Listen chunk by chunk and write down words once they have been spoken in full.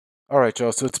All right,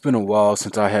 y'all. So it's been a while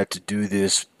since I had to do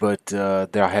this, but I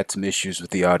had some issues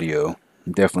with the audio.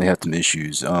 Definitely had some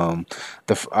issues.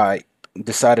 I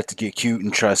decided to get cute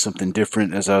and try something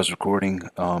different as I was recording.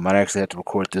 I actually had to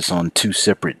record this on two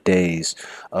separate days.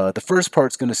 The first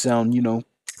part's gonna sound,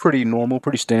 pretty normal,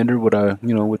 pretty standard,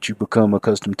 what you become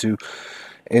accustomed to,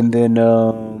 and then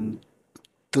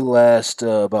the last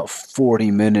about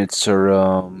 40 minutes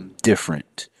are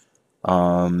different.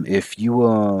 Um, if you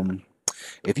um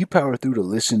if you power through to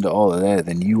listen to all of that,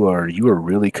 then you are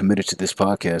really committed to this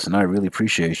podcast, and I really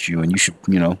appreciate you. And you should,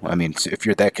 if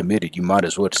you're that committed, you might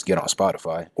as well just get on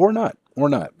Spotify or not,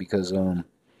 because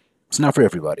it's not for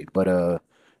everybody. But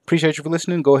appreciate you for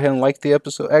listening. Go ahead and like the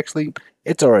episode. Actually,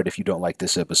 it's all right if you don't like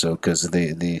this episode because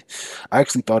the I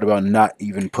actually thought about not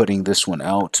even putting this one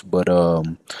out, but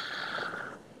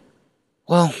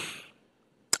well,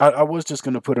 I was just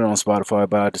gonna put it on Spotify,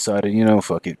 but I decided,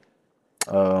 fuck it.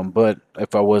 But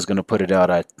if I was gonna put it out,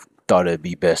 I thought it'd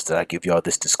be best that I give y'all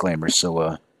this disclaimer.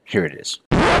 So here it is.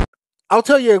 I'll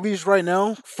tell you at least right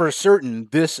now, for certain,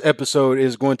 this episode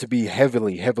is going to be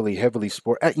heavily, heavily, heavily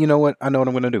sport. You know what? I know what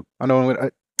I'm gonna do. I know what I'm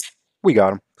gonna. We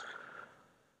got him.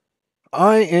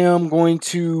 I am going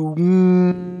to.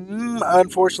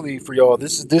 Unfortunately for y'all,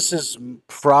 this is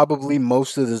probably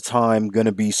most of the time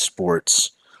gonna be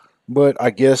sports. But I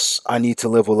guess I need to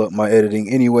level up my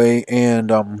editing anyway, and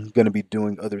I'm gonna be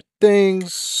doing other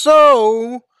things.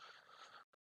 So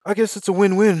I guess it's a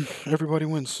win-win. Everybody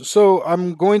wins. So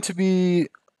I'm going to be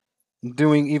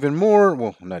doing even more.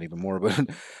 Well, not even more, but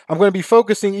I'm going to be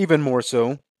focusing even more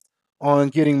so on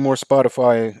getting more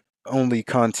Spotify only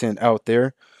content out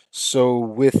there. So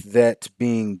with that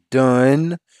being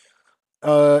done,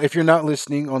 if you're not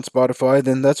listening on Spotify,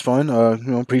 then that's fine.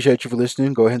 Appreciate you for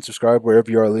listening. Go ahead and subscribe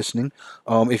wherever you are listening.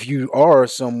 If you are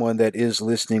someone that is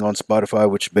listening on Spotify,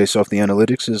 which based off the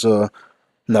analytics is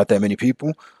not that many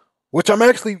people, which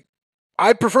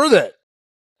I'd prefer that.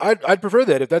 I'd prefer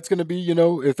that if that's gonna be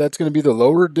if that's gonna be the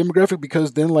lower demographic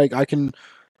because then like I can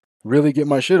really get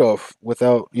my shit off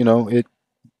without it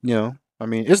I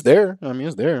mean it's there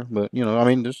it's there but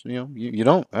just you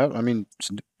don't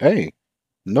hey,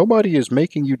 nobody is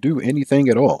making you do anything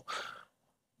at all.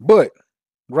 But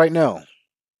right now,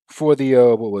 for the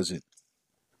what was it,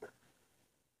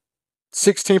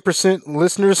 16%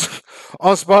 listeners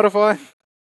on Spotify,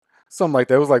 something like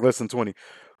that. It was like less than 20.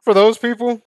 For those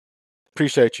people,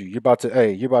 appreciate you. You're about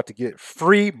to get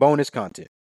free bonus content.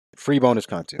 Free bonus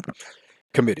content.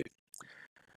 Committed.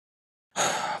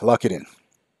 Lock it in.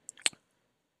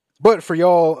 But for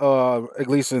y'all, at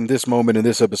least in this moment in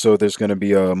this episode, there's going to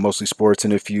be mostly sports.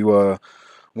 And if you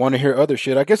want to hear other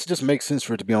shit, I guess it just makes sense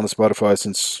for it to be on the Spotify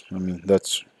since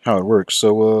that's how it works.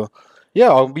 So yeah,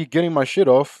 I'll be getting my shit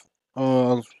off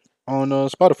on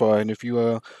Spotify. And if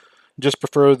you just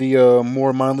prefer the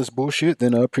more mindless bullshit,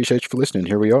 then I appreciate you for listening.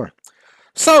 Here we are.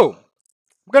 So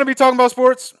we're going to be talking about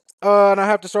sports. And I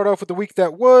have to start off with the week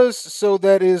that was. So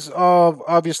that is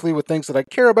obviously with things that I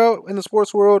care about in the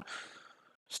sports world.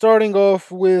 Starting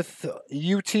off with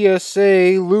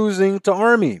UTSA losing to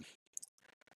Army.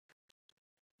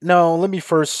 Now, let me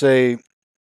first say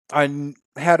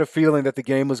had a feeling that the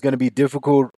game was going to be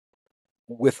difficult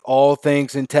with all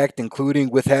things intact, including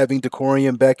with having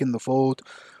Decorium back in the fold,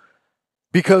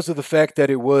 because of the fact that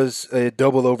it was a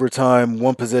double overtime,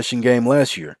 one possession game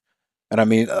last year. And I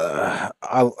love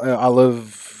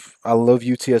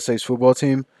UTSA's football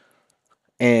team,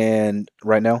 and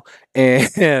right now,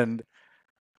 and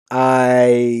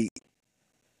I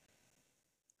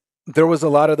there was a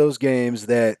lot of those games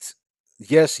that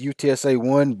yes, UTSA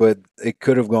won, but it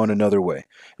could have gone another way.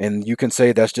 And you can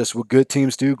say that's just what good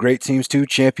teams do, great teams do,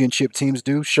 championship teams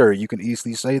do. Sure, you can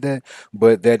easily say that,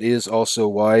 but that is also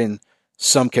why in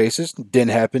some cases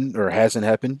didn't happen or hasn't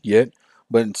happened yet.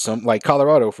 But in some, like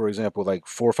Colorado, for example, like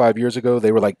 4 or 5 years ago,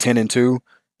 they were like 10-2,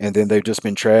 and then they've just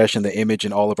been trash, and the image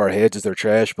in all of our heads is they're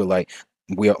trash. But like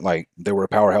they were a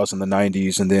powerhouse in the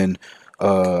 '90s, and then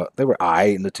they were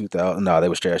in the 2000. No, they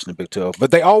was trash in the Big 12,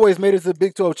 but they always made it to the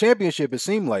Big 12 championship. It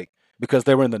seemed like because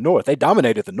they were in the North, they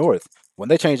dominated the North. When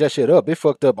they changed that shit up, it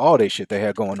fucked up all they shit they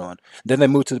had going on. Then they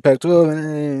moved to the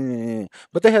Pac-12,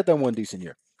 but they had that one decent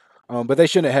year. But they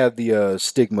shouldn't have the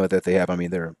stigma that they have. I mean,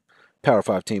 they're a Power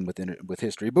Five team with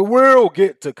history. But we'll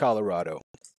get to Colorado.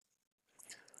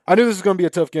 I knew this was going to be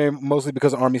a tough game, mostly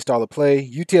because of Army's style of play.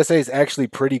 UTSA is actually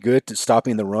pretty good at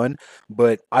stopping the run,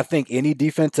 but I think any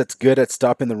defense that's good at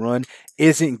stopping the run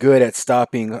isn't good at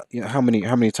stopping. How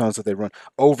many times did they run?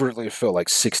 Overly, it felt like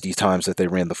 60 times that they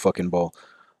ran the fucking ball.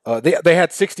 They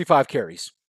had 65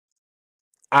 carries.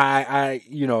 I I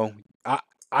you know I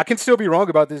I can still be wrong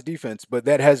about this defense, but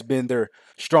that has been their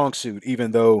strong suit.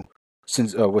 Even though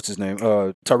since what's his name?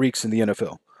 Tariq's in the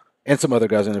NFL, and some other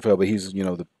guys in the NFL, but he's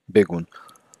the big one.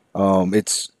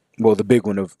 It's well the big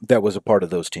one of that was a part of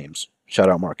those teams. Shout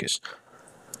out Marcus.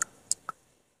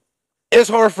 It's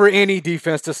hard for any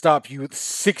defense to stop you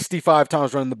 65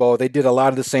 times running the ball. They did a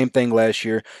lot of the same thing last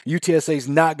year. UTSA is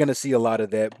not going to see a lot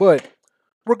of that, but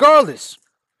regardless,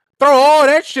 throw all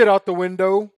that shit out the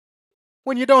window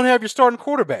when you don't have your starting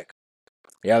quarterback.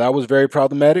 Yeah, that was very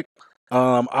problematic.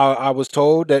 I was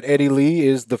told that Eddie Lee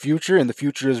is the future, and the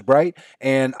future is bright.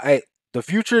 And the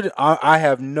future, I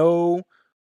have no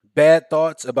bad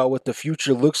thoughts about what the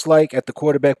future looks like at the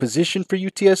quarterback position for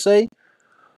UTSA.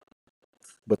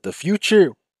 But the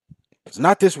future is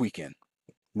not this weekend.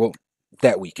 Well,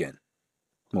 that weekend.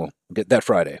 Well, that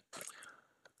Friday.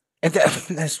 And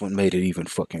that's what made it even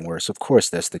fucking worse. Of course,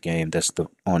 that's the game. That's the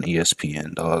on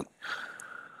ESPN, dog.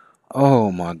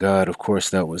 Oh my god! Of course,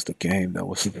 that was the game. That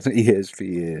was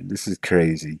ESPN. This is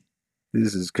crazy.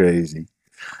 This is crazy.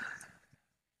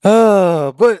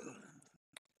 But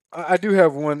I do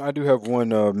have one. I do have one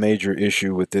major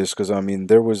issue with this because I mean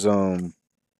there was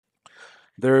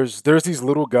there's these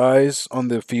little guys on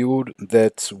the field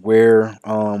that wear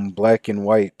black and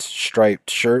white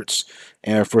striped shirts,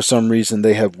 and for some reason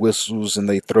they have whistles and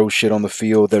they throw shit on the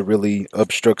field that really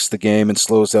obstructs the game and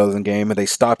slows down the game, and they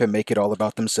stop and make it all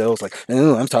about themselves. Like,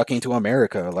 "Oh, I'm talking to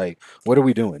America. Like, what are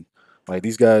we doing? Like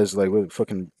these guys, like what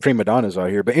fucking prima donnas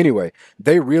out here." But anyway,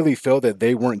 they really felt that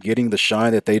they weren't getting the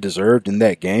shine that they deserved in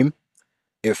that game.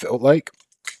 It felt like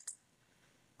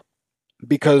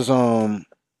because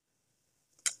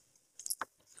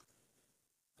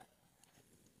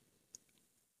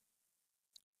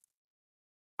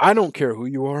I don't care who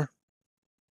you are.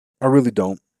 I really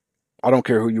don't. I don't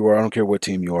care who you are. I don't care what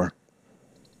team you are.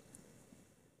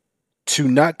 To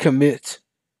not commit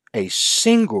a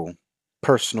single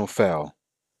personal foul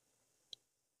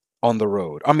on the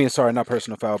road. I mean, sorry, not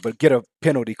personal foul, but get a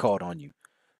penalty called on you.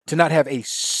 To not have a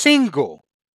single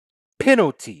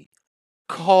penalty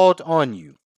called on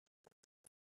you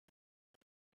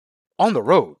on the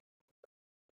road.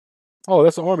 Oh,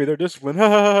 that's the Army. They're disciplined.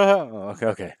 Oh, okay,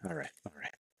 okay. All right, all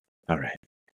right, all right.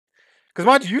 Because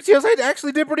mind you, UTSA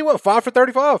actually did pretty well. 5 for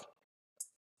 35.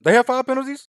 They have 5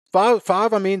 penalties.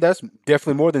 Five. I mean, that's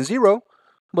definitely more than zero.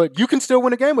 But you can still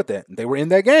win a game with that. They were in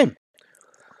that game.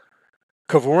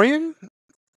 Kavorian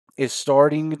is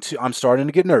starting to. I'm starting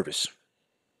to get nervous.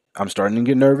 I'm starting to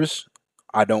get nervous.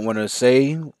 I don't want to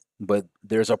say, but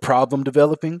there's a problem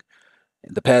developing.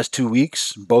 In the past 2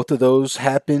 weeks, both of those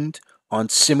happened on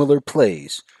similar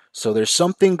plays. So there's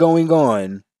something going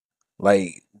on,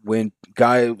 like when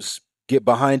guys get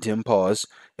behind him, pause,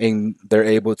 and they're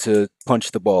able to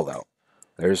punch the ball out.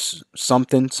 There's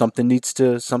something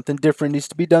different needs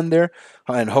to be done there,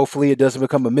 and hopefully it doesn't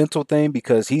become a mental thing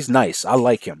because he's nice. I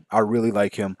like him. I really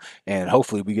like him, and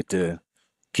hopefully we get to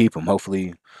keep him.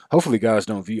 Hopefully guys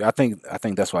don't view. I think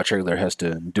that's why Trailer has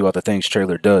to do all the things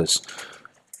Trailer does.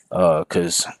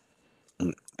 Because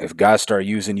if guys start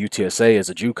using UTSA as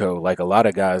a JUCO, like a lot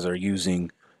of guys are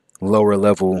using lower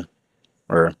level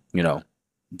or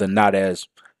the not as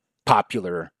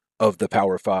popular of the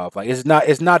Power Five. Like it's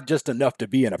not just enough to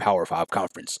be in a Power Five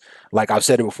conference. Like I've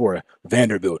said it before,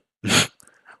 Vanderbilt.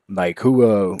 Like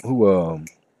who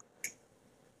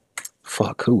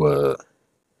fuck who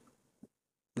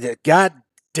yeah, God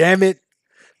damn it.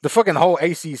 The fucking whole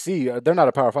ACC, they're not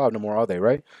a Power Five no more, are they?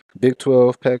 Right? Big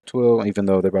 12, Pac 12, even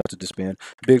though they're about to disband.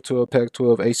 Big 12, Pac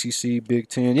 12, ACC, Big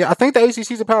 10. Yeah, I think the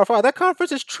ACC is a Power Five. That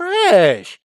conference is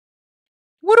trash.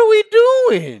 What are we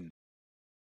doing?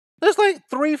 There's like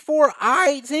 3, 4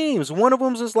 teams. One of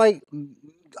them is like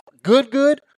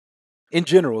good. In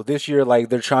general, this year, like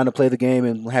they're trying to play the game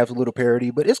and have a little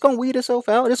parity, but it's gonna weed itself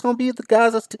out. It's gonna be the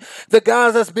guys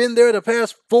that's been there the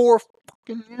past 4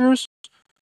 fucking years.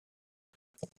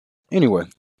 Anyway,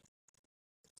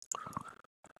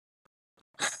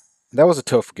 that was a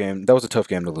tough game. That was a tough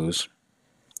game to lose.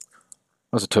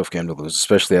 That was a tough game to lose,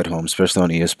 especially at home, especially on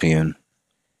ESPN.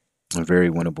 A very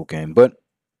winnable game, but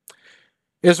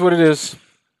it's what it is.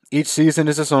 Each season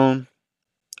is its own.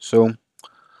 So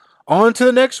on to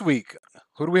the next week.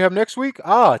 Who do we have next week?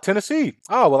 Tennessee.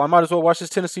 Well, I might as well watch this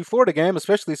Tennessee Florida game,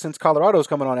 especially since Colorado's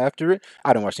coming on after it.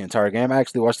 I didn't watch the entire game. I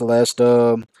actually watched the last.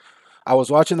 I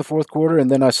was watching the fourth quarter, and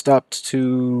then I stopped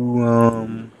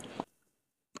to.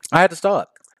 I had to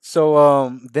stop.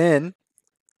 So then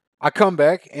I come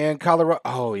back, and Colorado.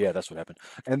 Oh yeah, that's what happened.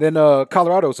 And then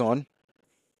Colorado's on.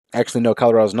 Actually, no,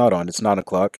 Colorado's not on. It's 9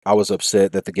 o'clock. I was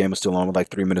upset that the game was still on with like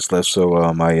 3 minutes left, so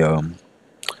I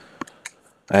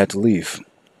had to leave.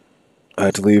 I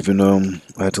had to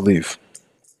leave.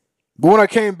 But when I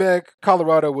came back,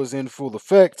 Colorado was in full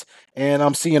effect, and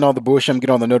I'm seeing all the bullshit. I'm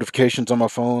getting all the notifications on my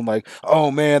phone, like,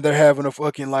 "Oh man, they're having a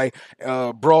fucking like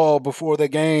brawl before the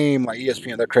game." Like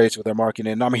ESPN, they're crazy with their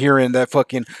marketing. And I'm hearing that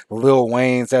fucking Lil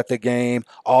Wayne's at the game,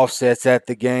 Offset's at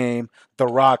the game, The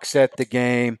Rock's at the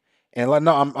game, and like,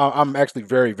 no, I'm actually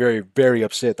very, very, very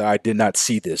upset that I did not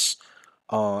see this.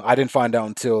 I didn't find out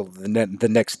until the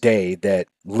next day that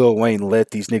Lil Wayne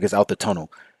let these niggas out the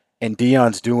tunnel. And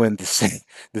Dion's doing the same.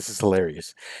 This is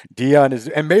hilarious. Dion is,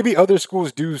 and maybe other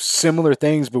schools do similar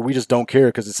things, but we just don't care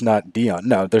because it's not Dion.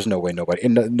 No, there's no way nobody,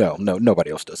 and no,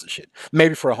 nobody else does this shit.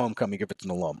 Maybe for a homecoming if it's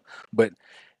an alum. But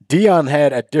Dion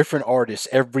had a different artist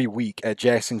every week at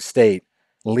Jackson State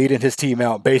leading his team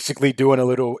out, basically doing a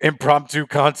little impromptu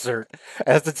concert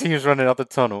as the team's running out the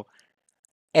tunnel.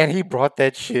 And he brought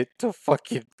that shit to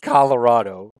fucking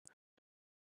Colorado.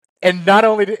 And not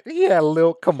only did he had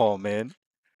Lil, come on, man.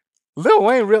 Lil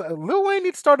Wayne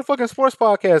needs to start a fucking sports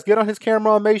podcast. Get on his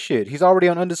camera on May shit. He's already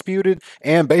on Undisputed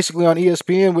and basically on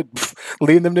ESPN with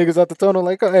leading them niggas out the tunnel.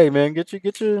 Like, oh, hey man, get your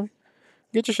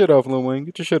shit off, Lil Wayne.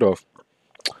 Get your shit off.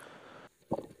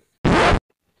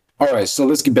 All right, so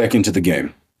let's get back into the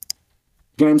game.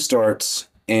 Game starts,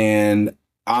 and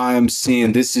I'm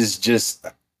seeing this is just,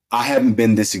 I haven't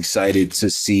been this excited to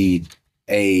see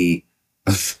a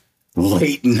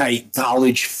late night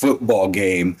college football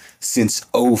game since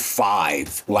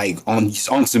 '05, like on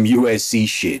some USC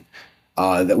shit.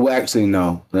 Well, actually,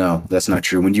 no, that's not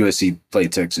true. When USC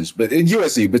played Texas, but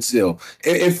USC, but still,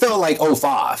 it felt like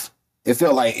 '05. It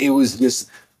felt like it was just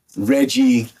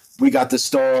Reggie. We got the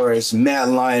stars: Matt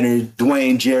Leinart,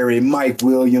 Dwayne Jerry, Mike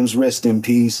Williams, rest in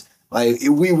peace. Like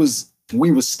we was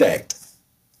stacked.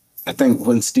 I think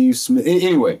when Steve Smith.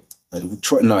 Anyway,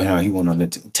 no, he went on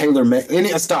that. Taylor Mack.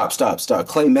 Stop.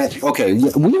 Clay Matthews. Okay,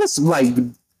 yeah, we was like,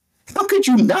 how could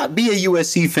you not be a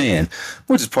USC fan?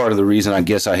 Which is part of the reason I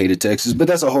guess I hated Texas. But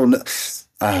that's a whole.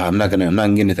 I'm not gonna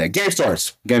get into that. Game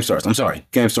starts. I'm sorry.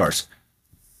 Game starts.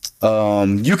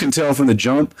 You can tell from the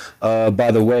jump. By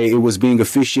the way, it was being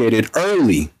officiated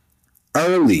early.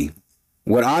 Early.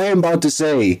 What I am about to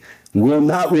say will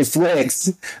not reflect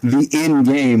the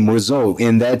in-game result,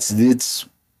 and that's it's.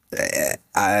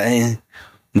 I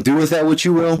do with that what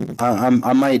you will.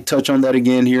 I might touch on that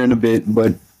again here in a bit,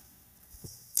 but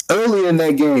early in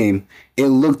that game, it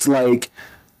looked like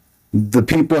the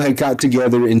people had got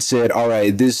together and said, "All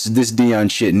right, this Dion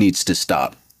shit needs to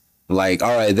stop." Like,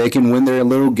 all right, they can win their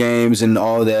little games and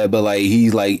all that, but like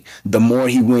he's like the more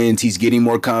he wins, he's getting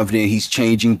more confident, he's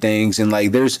changing things, and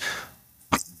like there's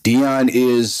Dion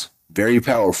is very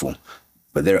powerful,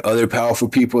 but there are other powerful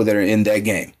people that are in that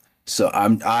game. So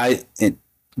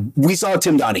we saw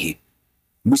Tim Donaghy.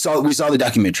 We saw the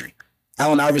documentary.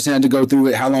 Allen Iverson had to go through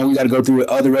it. How long we got to go through it?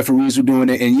 Other referees were doing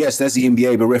it. And yes, that's the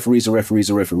NBA, but referees are referees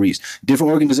are referees.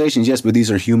 Different organizations, yes, but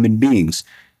these are human beings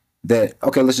that,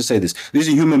 okay, let's just say this. These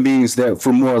are human beings that,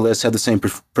 for more or less, have the same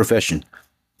profession.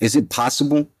 Is it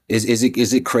possible? Is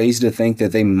it crazy to think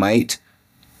that they might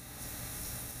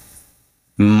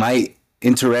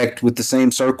interact with the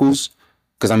same circles?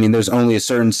 Because I mean, there's only a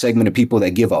certain segment of people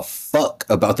that give a fuck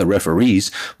about the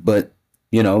referees, but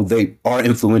they are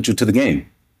influential to the game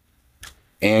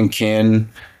and can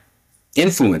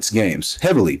influence games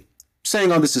heavily.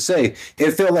 Saying all this to say,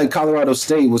 it felt like Colorado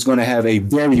State was going to have a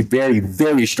very, very,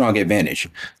 very strong advantage.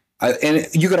 And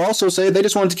you could also say they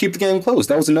just wanted to keep the game close.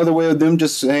 That was another way of them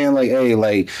just saying, like, hey,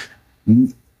 like,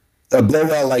 a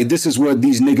blowout, like, this is what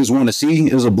these niggas want to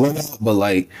see is a blowout. But,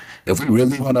 like, if we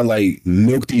really want to, like,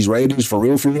 milk these Raiders for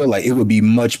real, like, it would be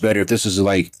much better if this was,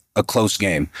 like, a close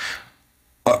game.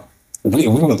 We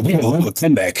would love a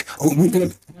comeback. We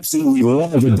could absolutely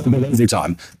love a double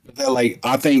overtime. But, like,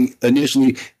 I think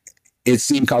initially it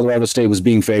seemed Colorado State was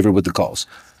being favored with the calls.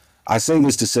 I say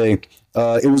this to say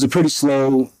it was a pretty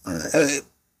slow.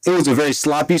 It was a very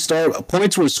sloppy start.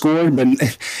 Points were scored, but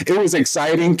it was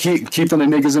exciting. Keeping the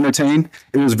niggas entertained.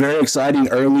 It was very exciting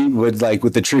early with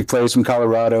the trick plays from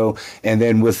Colorado, and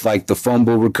then with like the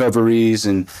fumble recoveries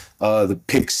and the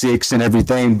pick six and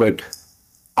everything. But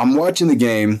I'm watching the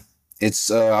game.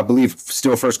 It's I believe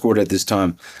still first quarter at this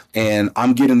time, and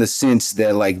I'm getting the sense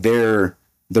that like the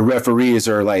referees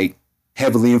are like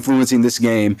heavily influencing this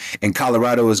game, and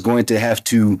Colorado is going to have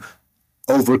to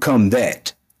overcome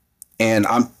that. And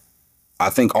I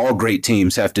think all great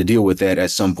teams have to deal with that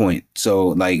at some point. So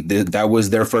like that was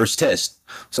their first test.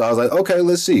 So I was like, okay,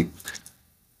 let's see.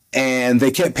 And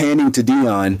they kept panning to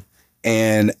Dion.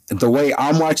 And the way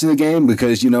I'm watching the game,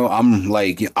 because I'm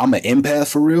an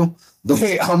empath for real. The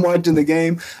way I'm watching the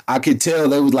game, I could tell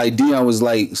that was like Dion was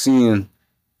like seeing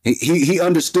he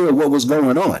understood what was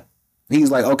going on. He's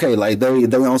like, okay, like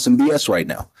they're on some BS right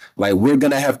now. Like we're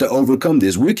gonna have to overcome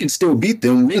this. We can still beat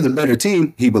them. We're the better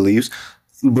team, he believes,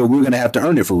 but we're gonna have to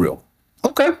earn it for real.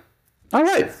 Okay, all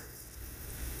right.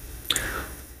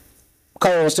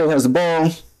 Colorado still has the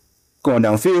ball going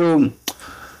downfield.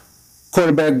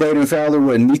 Quarterback Braden Fowler,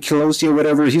 what Nicolosi or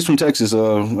whatever. He's from Texas, I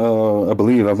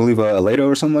believe, Aledo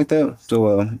or something like that.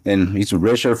 So, and he's a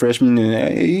redshirt freshman,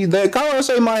 and that Colorado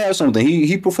State might have something.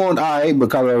 He performed all right, but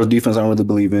Colorado's defense I don't really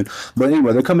believe in. But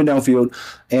anyway, they're coming downfield,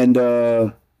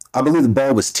 and I believe the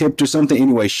ball was tipped or something.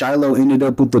 Anyway, Shiloh ended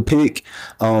up with the pick,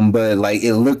 but like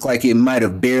it looked like it might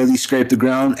have barely scraped the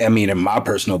ground. I mean, in my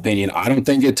personal opinion, I don't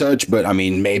think it touched, but I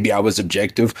mean, maybe I was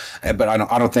objective, but I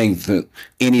don't think that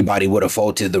anybody would have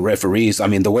faulted the referees. I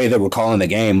mean, the way they were calling the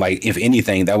game, like if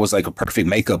anything, that was like a perfect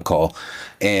makeup call,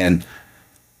 and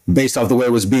based off the way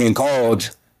it was being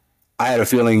called, I had a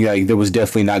feeling like there was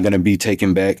definitely not going to be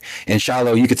taken back. And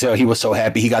Shiloh, you could tell he was so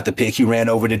happy. He got the pick. He ran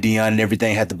over to Dion and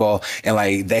everything, had the ball. And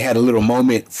like they had a little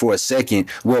moment for a second.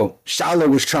 Well, Shiloh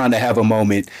was trying to have a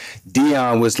moment.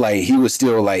 Dion was like, he was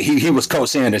still like, he was Coach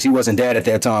Sanders. He wasn't dad at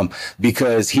that time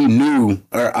because he knew,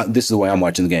 or this is the way I'm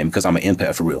watching the game because I'm an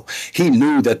empath for real. He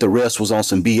knew that the rest was on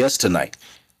some BS tonight.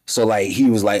 So like, he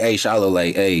was like, hey, Shiloh,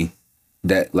 like, hey,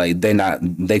 that like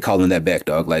they calling that back,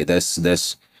 dog. Like that's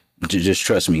just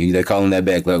trust me. They're calling that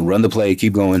back. Like, run the play,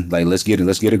 keep going. Like, let's get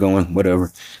it going,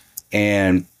 whatever.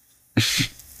 And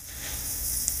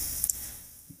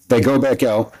they go back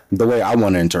out the way I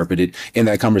want to interpret it. In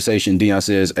that conversation, Dion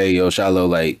says, hey, yo, Shiloh,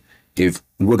 like, if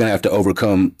we're going to have to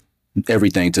overcome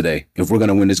everything today, if we're going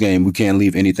to win this game, we can't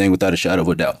leave anything without a shadow of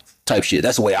a doubt type shit.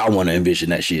 That's the way I want to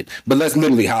envision that shit. But that's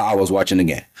literally how I was watching the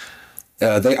game.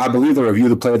 I believe they review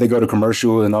the play. They go to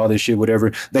commercial and all this shit,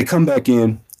 whatever. They come back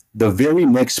in. The very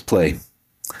next play,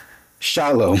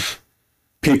 Shiloh,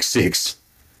 pick six.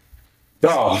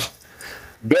 Oh,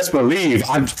 best believe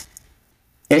I'm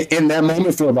in that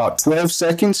moment for about 12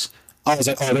 seconds. I was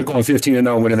like, oh, they're going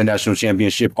 15-0, winning the national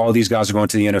championship. All these guys are going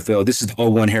to the NFL. This is the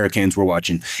 '01 Hurricanes we're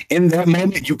watching. In that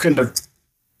moment, you couldn't have.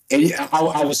 And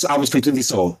I was completely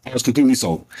sold. I was completely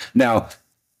sold. Now,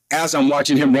 as I'm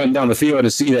watching him run down the field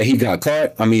and see that he got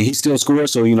caught, I mean, he still scored.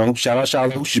 So, shout out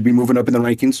Shiloh. Should be moving up in the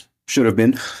rankings. Should have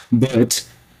been. But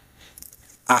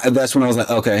that's when I was like,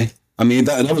 okay. I mean,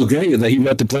 that was great that he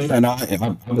read the play. And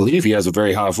I believe he has a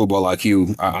very high football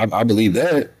IQ. I believe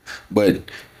that. But,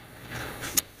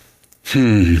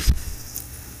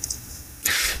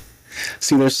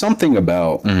 see, there's something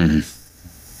about.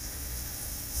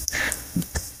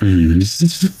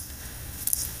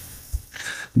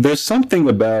 There's something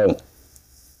about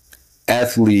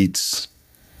athletes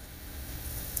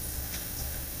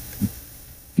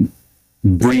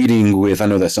breeding with, I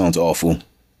know that sounds awful,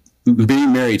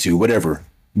 being married to, whatever,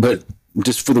 but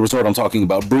just for the resort I'm talking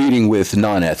about, breeding with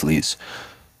non-athletes.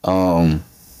 Like,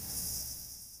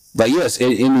 yes,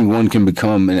 anyone can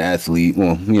become an athlete.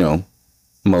 Well,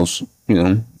 most,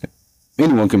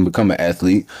 anyone can become an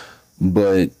athlete,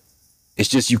 but it's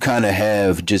just you kind of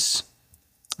have just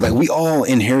like we all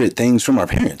inherit things from our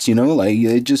parents, like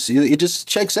it just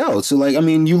checks out. So like, I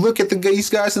mean, you look at these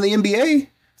guys in the NBA,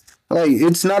 like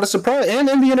it's not a surprise, and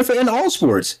in the NFL, in all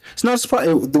sports, it's not a surprise.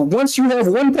 Once you have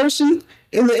one person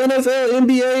in the NFL,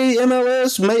 NBA,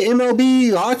 MLS,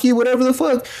 MLB, hockey, whatever the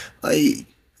fuck, like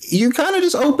you kind of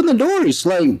just open the doors.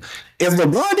 Like if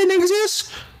LeBron didn't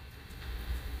exist,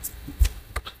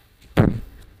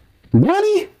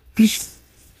 Ronnie.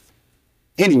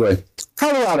 Anyway,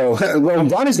 Colorado. Well,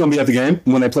 Bronny's going to be at the game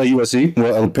when they play USC.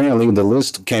 Well, apparently the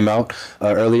list came out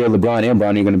earlier. LeBron and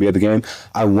Bronny are going to be at the game.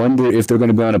 I wonder if they're going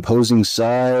to be on opposing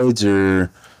sides, or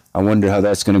I wonder how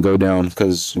that's going to go down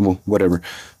because, well, whatever.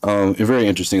 It's very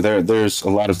interesting. There's a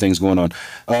lot of things going on.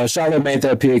 Charlotte made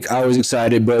that pick. I was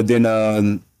excited, but then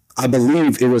I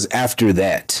believe it was after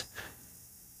that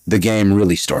the game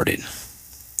really started.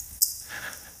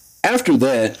 After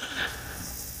that,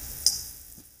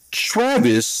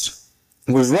 Travis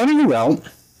was running around.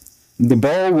 The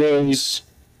ball was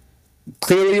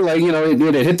clearly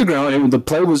it hit the ground. The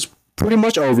play was pretty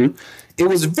much over. It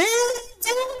was very,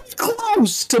 very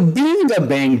close to being a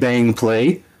bang bang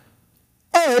play,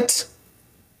 but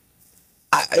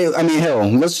I mean, hell,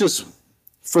 let's just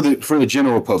for the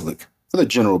general public. For the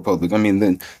general public, I mean,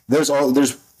 then there's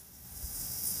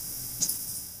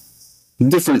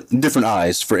different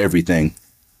eyes for everything,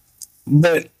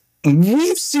 but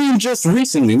we've seen just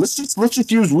recently. Let's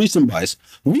just use recent bias.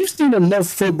 We've seen enough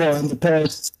football in the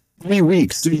past 3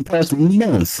 weeks, in the past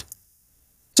month,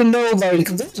 to know like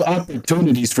there's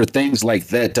opportunities for things like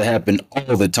that to happen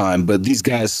all the time, but these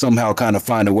guys somehow kind of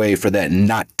find a way for that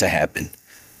not to happen.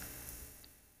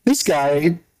 This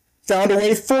guy found a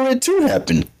way for it to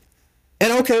happen.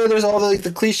 And okay, there's all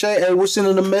the cliche. Hey, we're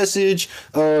sending a message.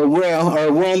 We're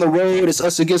on the road. It's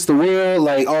us against the world.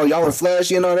 Like, oh, y'all are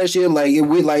flashy and all that shit.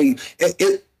 Like,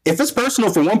 if it's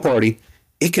personal for one party,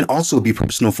 it can also be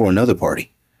personal for another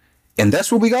party, and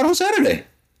that's what we got on Saturday.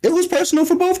 It was personal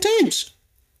for both teams,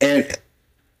 and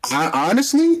I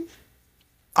honestly,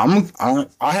 I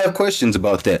have questions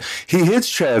about that. He hits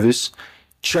Travis.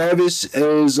 Travis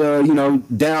is down,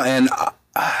 and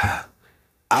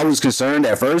I was concerned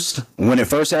at first when it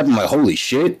first happened, like holy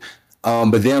shit.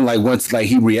 But then like once like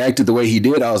he reacted the way he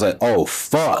did, I was like, oh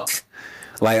fuck.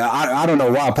 Like I don't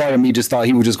know why. Part of me just thought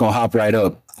he was just gonna hop right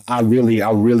up. I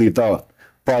really thought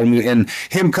part of me and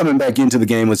him coming back into the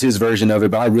game was his version of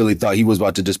it, but I really thought he was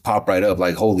about to just pop right up,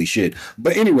 like holy shit.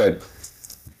 But anyway,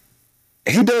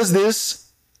 he does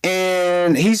this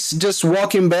and he's just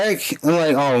walking back and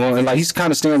like oh and like he's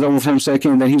kind of stands over for a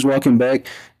second and then he's walking back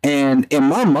and in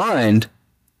my mind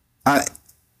I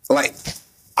like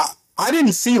I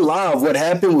didn't see live what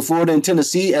happened with Florida and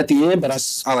Tennessee at the end, but I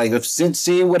like have since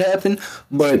seen what happened.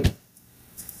 But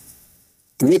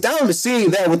without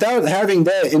seeing that, without having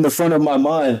that in the front of my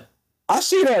mind, I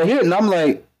see that hit and I'm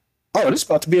like, oh, this is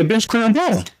about to be a bench clearing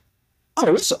ball.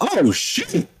 Oh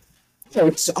shit.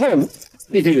 Oh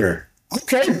here.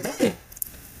 Okay.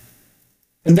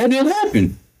 And that didn't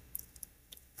happen.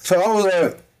 So I was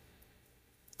like,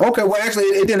 okay, well, actually,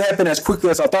 it didn't happen as quickly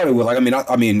as I thought it would. Like,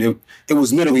 it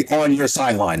was literally on your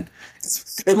sideline.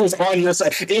 It was on your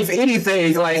side. If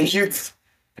anything, like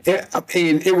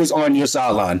it was on your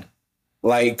sideline.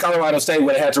 Like Colorado State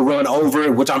would have had to run over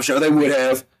it, which I'm sure they would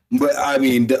have. But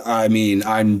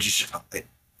I'm just,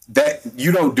 that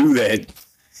you don't do that.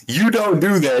 You don't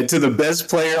do that to the best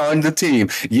player on the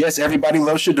team. Yes, everybody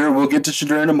loves Shadur. We'll get to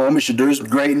Shadur in a moment. Shadur's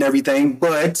great and everything,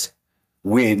 but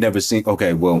we ain't never seen.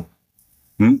 Okay, well.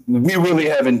 We really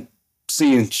haven't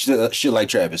seen shit like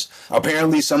Travis.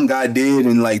 Apparently, some guy did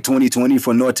in like 2020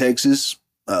 for North Texas.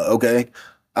 Okay,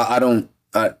 I don't.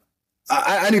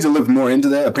 I need to look more into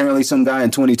that. Apparently, some guy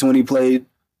in 2020 played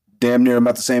damn near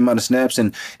about the same amount of snaps,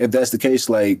 and if that's the case,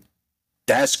 like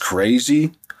that's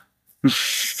crazy.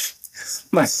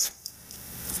 Like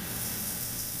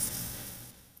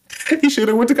he should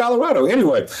have went to Colorado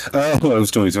anyway. Well, it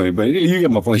was 2020, but you get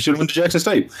my point. He should have went to Jackson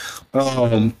State.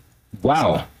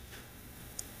 Wow.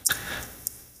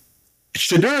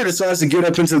 Shadur decides to get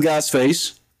up into the guy's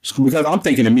face because I'm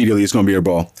thinking immediately it's going to be a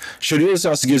ball. Shadur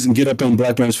decides to get up in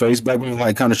Blackburn's face. Blackburn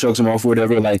like kind of shrugs him off or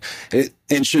whatever. Like,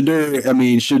 and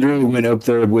Shadur went up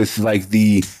there with like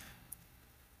the.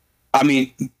 I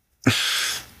mean, a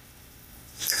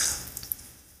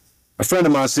friend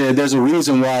of mine said there's a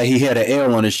reason why he had an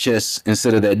L on his chest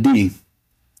instead of that D.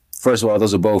 First of all,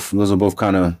 those are both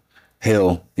kind of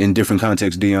hell in different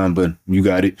contexts, Dion, but you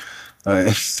got it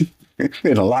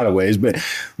in a lot of ways. But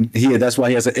that's why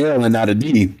he has an L and not a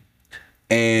D.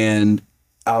 And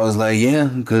I was like, yeah,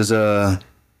 because he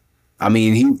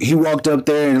walked up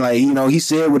there and like he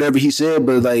said whatever he said,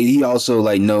 but like he also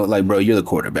like no like bro, you're the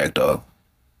quarterback, dog.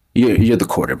 You're the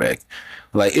quarterback.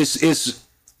 Like it's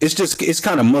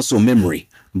kind of muscle memory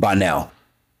by now.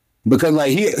 Because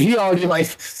like he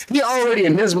already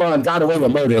in his mind got away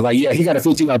with murder. Like yeah, he got a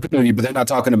 15-yard penalty, but they're not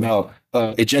talking about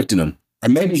ejecting him. Or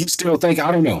maybe he still think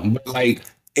I don't know. But like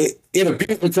it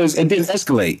appeared because it didn't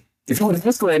escalate. If it would have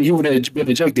escalated, he would have been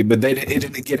ejected. But it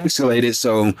didn't get escalated,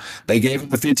 so they gave him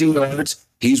the 15 yards.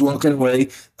 He's walking away.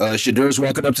 Shadur's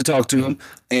walking up to talk to him,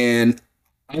 and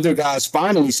other guys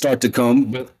finally start to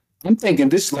come. But I'm thinking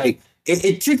this like.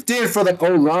 It kicked in for the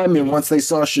old linemen once they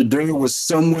saw Shadur was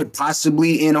somewhat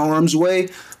possibly in harm's way,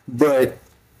 but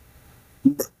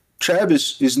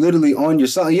Travis is literally on your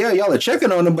side. Yeah, y'all are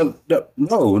checking on him, but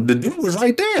no, the dude was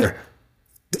right there.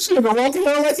 This nigga walking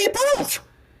around like he pop.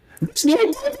 This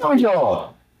nigga pop on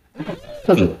y'all.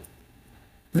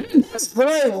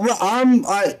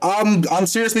 I'm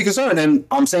seriously concerned, and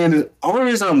I'm saying the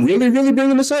only reason I'm really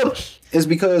bringing this up is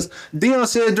because Dion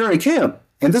said during camp.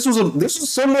 And this was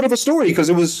somewhat of a story because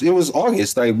it was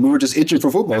August. Like we were just itching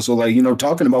for football. So like,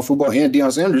 talking about football and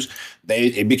Deion Sanders,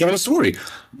 it became a story.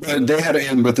 But they had to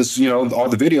end with this, all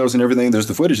the videos and everything. There's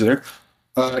the footage there.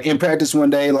 In practice one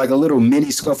day, like a little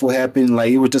mini scuffle happened.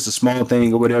 Like it was just a small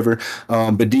thing or whatever.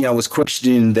 But Deion was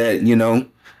questioning that,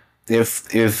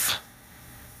 if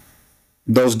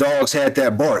those dogs had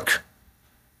that bark,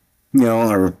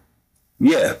 or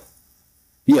yeah.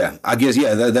 Yeah, I guess,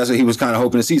 yeah, that's what he was kind of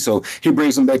hoping to see. So he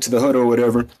brings him back to the huddle or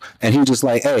whatever. And he's just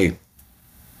like, hey,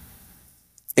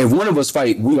 if one of us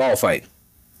fight, we all fight.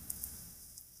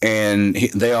 And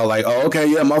they all like, oh, okay,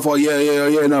 yeah, my fault.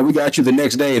 Yeah. No, we got you. The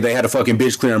next day, they had a fucking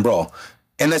bitch clearing brawl.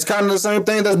 And that's kind of the same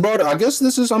thing that's brought. I guess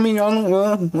this is. I mean,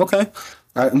 y'all. Okay.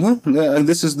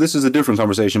 This is a different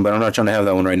conversation, but I'm not trying to have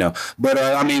that one right now. But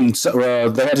I mean,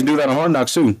 they had to do that on Hard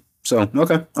Knocks too. So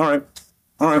okay, all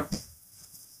right,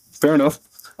 fair enough.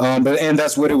 But and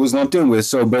that's what it was lumped in with.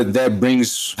 So, but that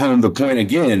brings home the point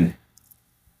again.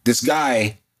 This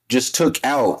guy just took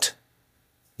out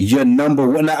your number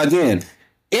one. Now, again,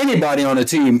 anybody on the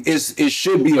team is it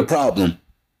should be a problem,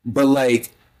 but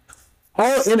like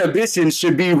all inhibitions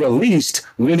should be released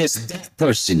when it's that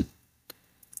person.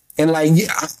 And like,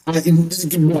 yeah,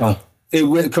 no, it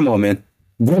went. Come on, man.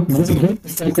 What the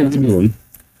fuck are you doing?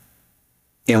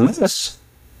 Unless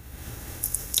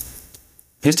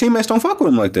his teammates don't fuck with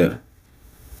him like that.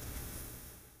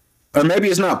 Or maybe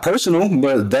it's not personal,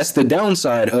 but that's the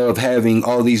downside of having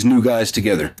all these new guys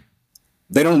together.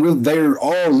 They don't really, they're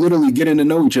all literally getting to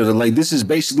know each other. Like this has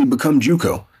basically become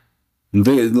JUCO.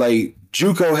 Like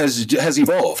JUCO has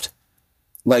evolved.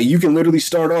 Like you can literally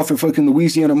start off at fucking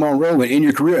Louisiana Monroe and end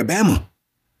your career at Bama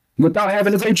without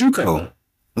having to play JUCO.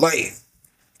 Like,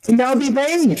 and that'll be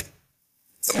bad.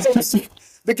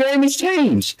 The game has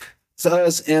changed. So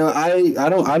and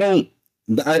and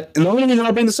the only reason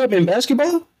I bring this up in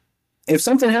basketball, if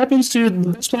something happens to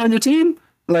the best player on your team,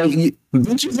 like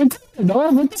bitches and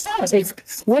dog, what the fuck? Like,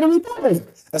 what are we doing?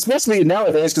 Especially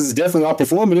nowadays, because it's definitely all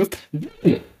performative.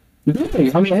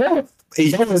 I mean, hell,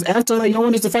 y'all was acting like y'all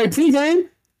wanted to fight pregame.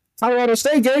 Colorado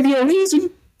State gave you a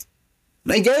reason.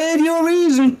 They gave you a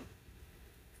reason.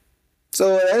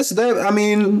 So that's that. I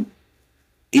mean,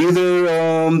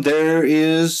 either there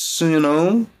is,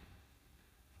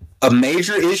 a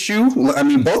major issue. I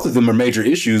mean, both of them are major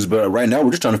issues, but right now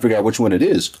we're just trying to figure out which one it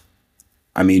is.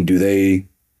 I mean, do they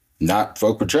not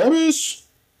fuck with Travis?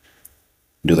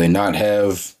 Do they not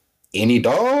have any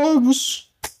dogs?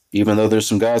 Even though there's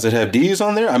some guys that have D's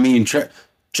on there. I mean,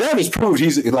 Travis proved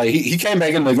he's like he came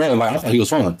back in the ground like I thought he was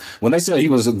fine. When they said he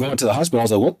was going to the hospital, I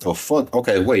was like, what the fuck?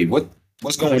 Okay, wait,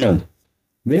 what's going on?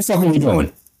 Where the fuck are we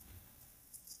going?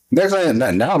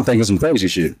 Now I'm thinking some crazy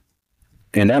shit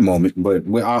in that moment, but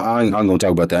I ain't gonna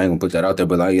talk about that. I ain't gonna put that out there.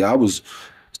 But like, I was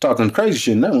talking crazy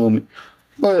shit in that moment.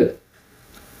 But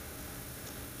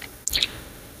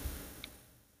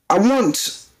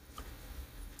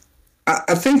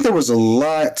I think there was a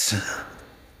lot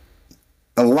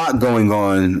going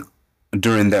on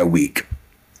during that week.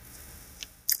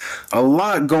 A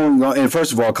lot going on. And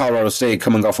first of all, Colorado State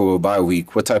coming off of a bye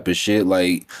week. What type of shit?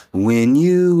 Like, when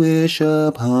you wish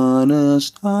upon a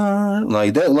star.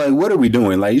 Like, that. Like, what are we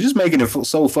doing? Like, you're just making it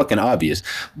so fucking obvious.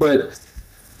 But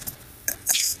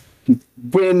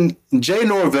when Jay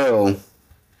Norvell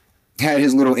had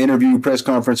his little interview, press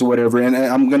conference, or whatever, and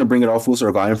I'm going to bring it all full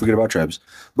circle. I didn't forget about Travis.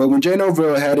 But when Jay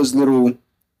Norvell had his little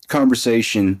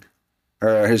conversation,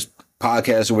 or his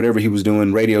podcast, or whatever he was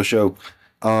doing, radio show,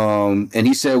 and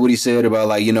he said what he said about,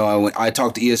 like, I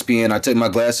talked to ESPN, I take my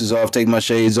glasses off, take my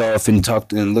shades off, and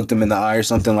talked and looked them in the eye or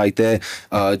something like that,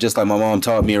 just like my mom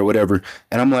taught me or whatever.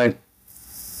 And I'm like,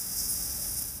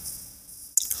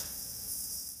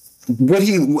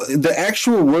 the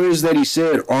actual words that he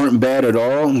said aren't bad at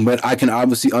all, but I can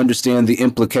obviously understand the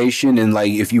implication, and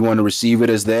like if you want to receive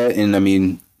it as that, and I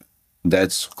mean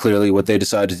that's clearly what they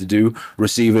decided to do,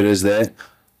 receive it as that.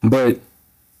 But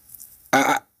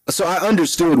so I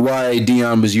understood why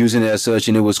Dion was using it as such,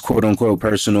 and it was quote unquote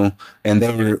personal, and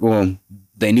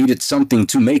they needed something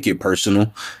to make it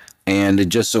personal. And it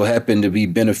just so happened to be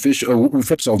beneficial.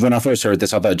 So when I first heard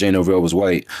this, I thought Jay Norvell was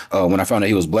white. When I found out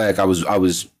he was black, I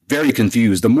was very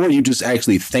confused. The more you just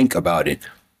actually think about it,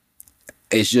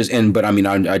 it's just. But I mean,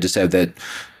 I just have that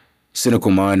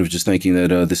cynical mind of just thinking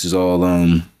that this is all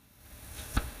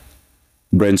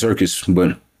bread and circus.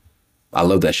 But I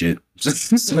love that shit.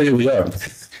 So here we are.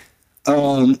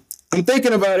 I'm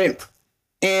thinking about it,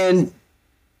 and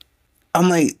I'm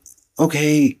like,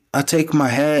 okay, I take my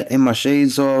hat and my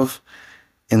shades off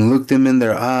and look them in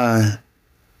their eye.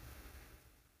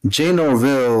 Jay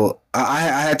Norvell, I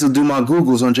had to do my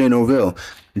Googles on Jay Norvell.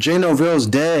 Jay Norvell's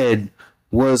dad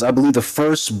was, I believe, the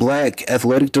first black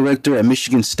athletic director at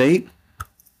Michigan State.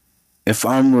 If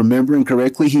I'm remembering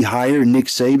correctly, he hired Nick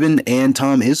Saban and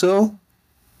Tom Izzo.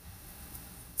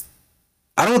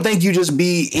 I don't think you just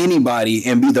be anybody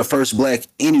and be the first black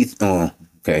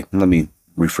okay, let me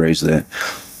rephrase that.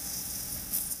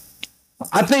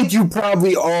 I think you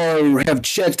probably have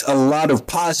checked a lot of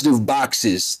positive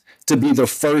boxes to be the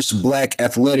first black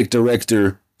athletic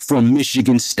director from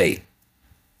Michigan State.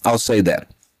 I'll say that.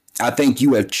 I think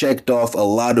you have checked off a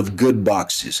lot of good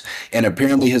boxes. And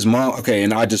apparently his mom, okay,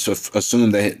 and I just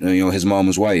assumed that his mom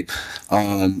was white.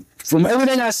 From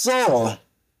everything I saw,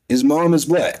 his mom is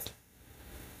black.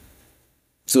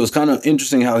 So it's kind of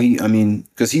interesting how I mean,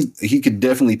 because he could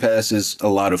definitely pass as a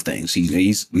lot of things.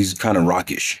 He's kind of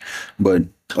rockish, but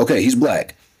okay, he's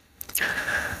black.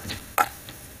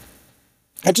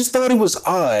 I just thought it was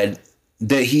odd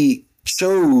that he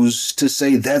chose to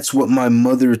say that's what my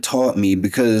mother taught me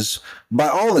because by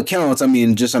all accounts,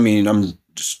 I'm just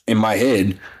in my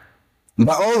head.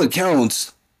 By all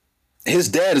accounts, his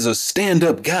dad is a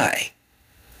stand-up guy.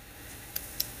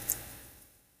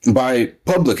 By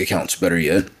public accounts, better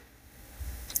yet.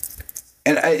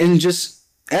 And just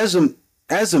as a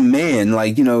man,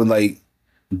 like like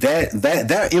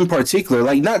that in particular,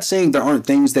 like not saying there aren't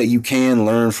things that you can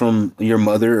learn from your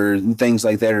mother or things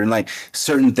like that, or like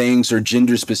certain things are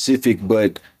gender specific,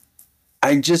 but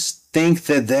I just think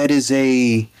that that is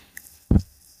a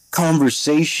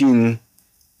conversation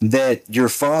that your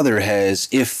father has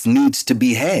if needs to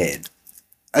be had.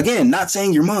 Again, not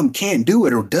saying your mom can't do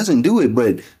it or doesn't do it,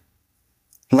 but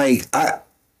like I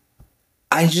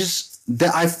just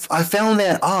that I found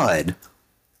that odd.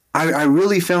 I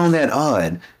really found that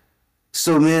odd.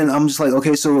 So man, I'm just like,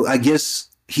 okay, so I guess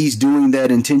he's doing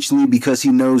that intentionally because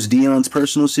he knows Dion's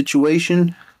personal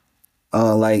situation.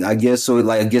 Like I guess so.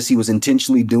 Like I guess he was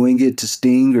intentionally doing it to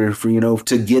sting or for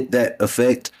to get that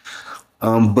effect.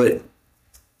 But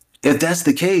if that's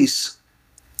the case,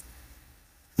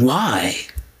 why?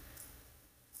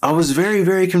 I was very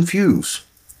very confused.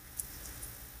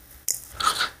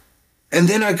 And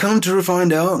then I come to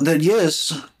find out that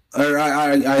yes, or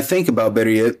I think about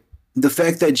better yet, the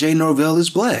fact that Jay Norvell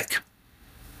is black.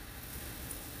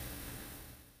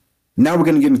 Now we're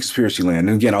going to get in conspiracy land.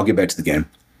 And again, I'll get back to the game.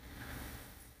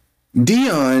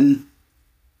 Dion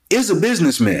is a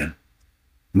businessman.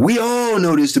 We all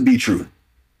know this to be true.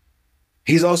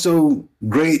 He's also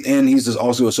great and he's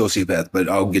also a sociopath, but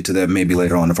I'll get to that maybe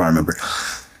later on if I remember.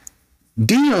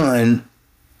 Dion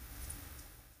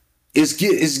is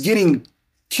getting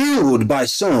killed by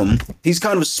some. He's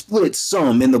kind of split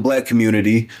some in the black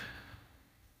community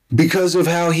because of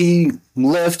how he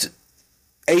left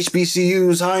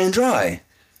HBCUs high and dry.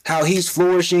 How he's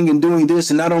flourishing and doing this,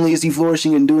 and not only is he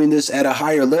flourishing and doing this at a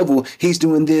higher level, he's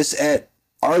doing this at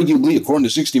arguably, according to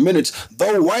 60 Minutes,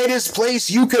 the whitest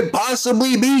place you could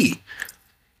possibly be.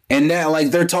 And now,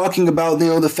 like, they're talking about,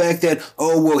 the fact that,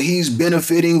 oh, well, he's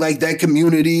benefiting, like, that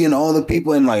community and all the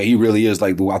people. And, like, he really is,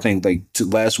 like, I think, like,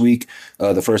 last week,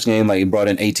 the first game, like, he brought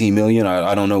in 18 million.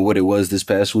 I don't know what it was this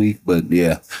past week, but,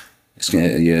 yeah.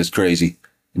 It's crazy.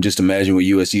 And just imagine what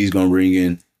USC is going to bring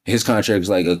in. His contract is,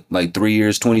 like 3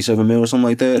 years, 27 mil or something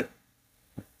like that.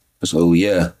 So,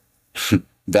 yeah.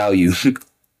 Value.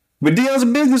 But Dion's a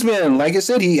businessman. Like I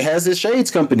said, he has his shades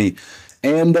company.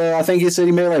 And I think he said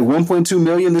he made like 1.2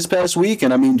 million this past week.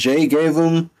 And I mean, Jay gave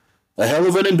him a hell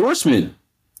of an endorsement.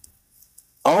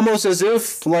 Almost as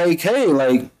if, like, hey,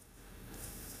 like,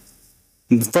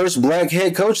 the first black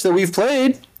head coach that we've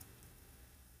played.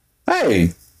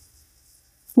 Hey,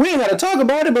 we ain't got to talk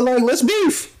about it, but like, let's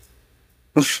beef.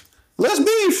 Let's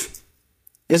beef.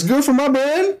 It's good for my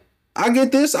brand. I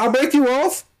get this. I'll break you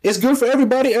off. It's good for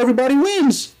everybody. Everybody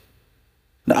wins.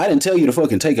 Now, I didn't tell you to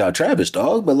fucking take out Travis,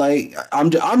 dog, but like I'm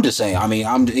just saying. I mean,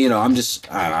 I'm just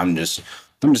podding.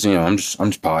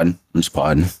 Just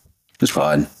podding.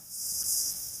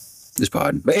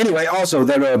 But anyway, also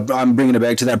that I'm bringing it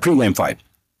back to that pregame fight.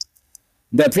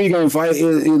 That pregame fight,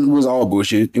 it was all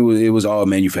bullshit. It was all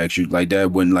manufactured. Like that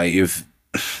wouldn't like if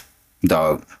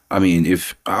dog. I mean,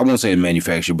 if I won't say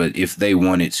manufactured, but if they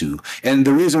wanted to, and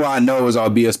the reason why I know it was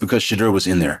all BS because Shadur was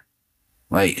in there.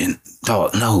 Like, and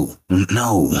dog, no.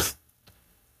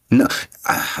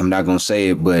 I'm not gonna say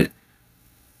it, but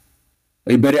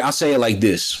I'll say it like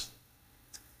this.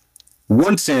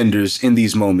 One Sanders in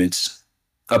these moments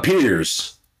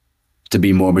appears to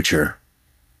be more mature,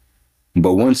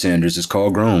 but one Sanders is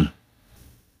called grown.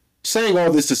 Saying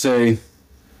all this to say,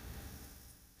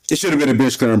 it should have been a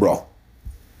bench clearing brawl.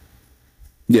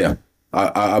 Yeah,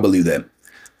 I believe that.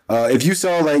 If you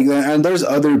saw like, and there's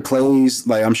other plays,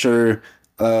 like I'm sure,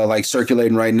 like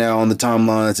circulating right now on the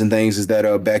timelines and things, is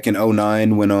that back in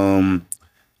 '09 when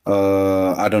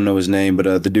I don't know his name,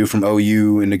 but the dude from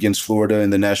OU and against Florida in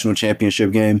the national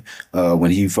championship game, when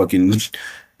he fucking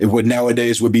what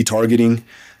nowadays would be targeting,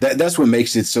 that's what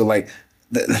makes it so like.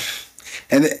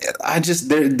 And I just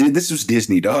this was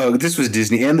Disney, dog. This was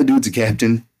Disney, and the dude's a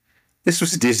captain. This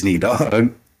was Disney,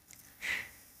 dog.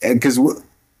 And because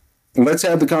let's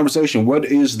have the conversation. What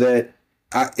is that?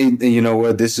 You know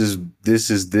what? This is what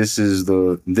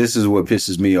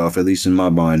pisses me off, at least in my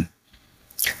mind.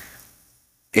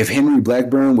 If Henry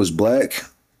Blackburn was black,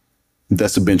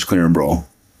 that's a bench clearing brawl.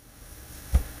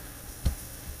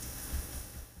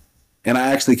 And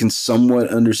I actually can somewhat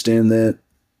understand that.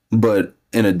 but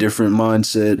in a different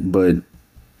mindset. But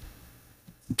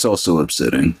it's also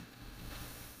upsetting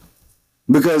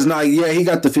because, now, yeah, he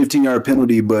got the 15-yard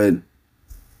penalty, but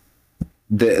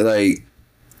that, like,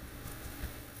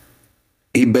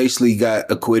 he basically got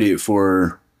acquitted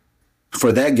for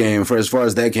that game. For as far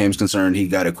as that game's concerned, he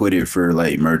got acquitted for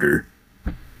like murder.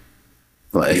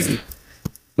 Like,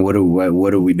 what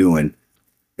are we doing?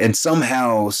 And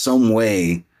somehow, some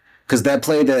way, because that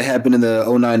play that happened in the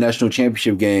 '09 national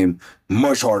championship game,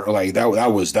 much harder. Like that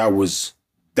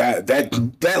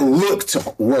looked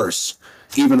worse.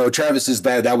 Even though Travis's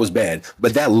that was bad,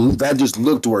 but that just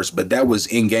looked worse. But that was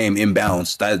in game, in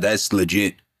bounds. That's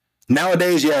legit.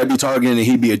 Nowadays, yeah, I'd be targeting and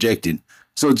he'd be ejected.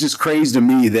 So it's just crazy to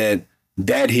me that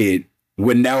that hit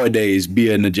would nowadays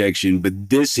be an ejection, but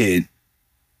this hit,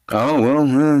 oh well,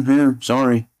 yeah,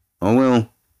 sorry. Oh well,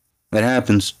 that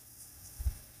happens.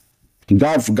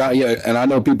 God, yeah, and I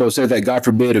know people said that. God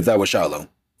forbid if that was Shiloh.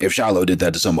 If Shiloh did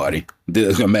that to somebody,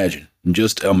 imagine,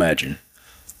 just imagine.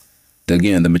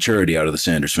 Again, the maturity out of the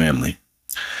Sanders family.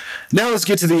 Now let's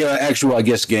get to the actual, I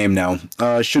guess, game. Now,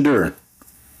 Shadur.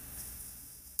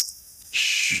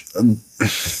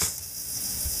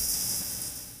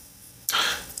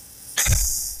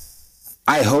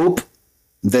 I hope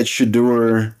that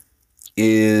Shadur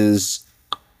is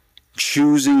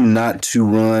choosing not to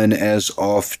run as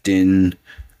often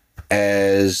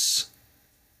as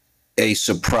a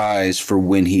surprise for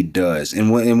when he does.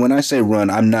 And when I say run,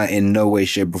 I'm not in no way,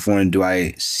 shape, or form do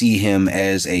I see him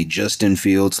as a Justin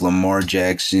Fields, Lamar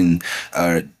Jackson,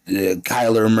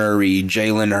 Kyler Murray,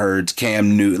 Jalen Hurts,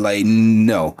 Cam Newton. Like,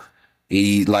 no.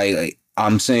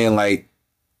 I'm saying, like,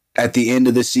 at the end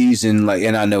of the season, like,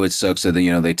 and I know it sucks that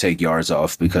they take yards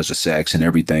off because of sacks and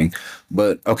everything,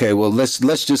 but okay, well, let's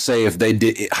just say if they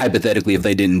did, hypothetically, if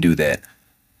they didn't do that,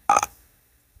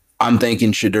 I'm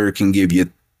thinking Shadur can give you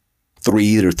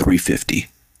 3 to 350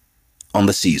 on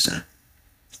the season,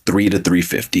 3 to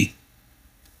 350.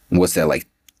 What's that, like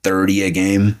 30 a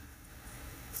game?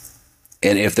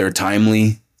 And if they're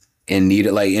timely and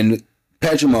needed, like, and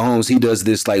Patrick Mahomes, he does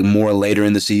this like more later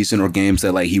in the season or games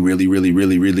that like he really, really,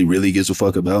 really, really, really gives a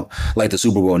fuck about. Like the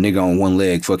Super Bowl, nigga on one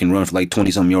leg fucking run for like 20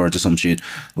 some yards or some shit.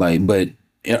 Like, but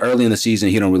early in the season,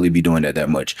 he don't really be doing that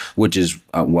much, which is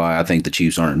why I think the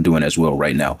Chiefs aren't doing as well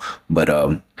right now.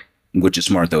 But which is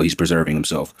smart though. He's preserving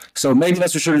himself. So maybe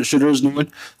that's what Shadur's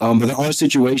doing. But there are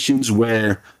situations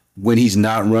where when he's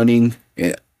not running,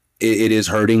 it is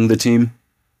hurting the team.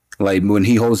 Like when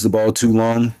he holds the ball too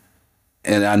long.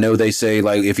 And I know they say,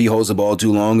 like, if he holds the ball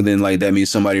too long, then, like, that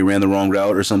means somebody ran the wrong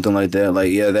route or something like that.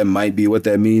 Like, yeah, that might be what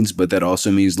that means, but that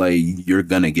also means, like, you're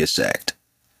going to get sacked.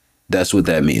 That's what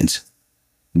that means.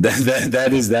 That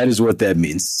is what that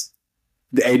means.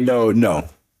 Hey, no.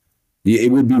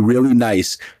 It would be really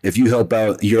nice if you help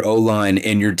out your O-line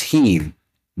and your team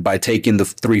by taking the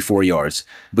 3-4 yards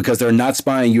because they're not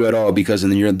spying you at all because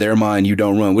in their mind you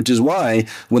don't run, which is why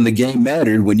when the game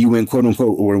mattered, when you went quote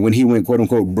unquote, or when he went quote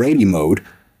unquote Brady mode,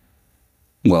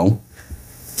 well,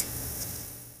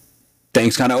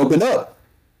 things kind of opened up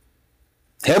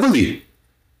heavily.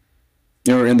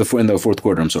 Or in the fourth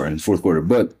quarter, I'm sorry, in the fourth quarter.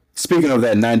 But speaking of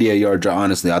that 98-yard drive,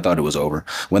 honestly, I thought it was over.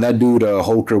 When that dude,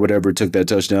 Hulk or whatever, took that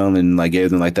touchdown and like gave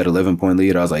them like that 11-point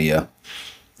lead, I was like, yeah,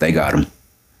 they got him.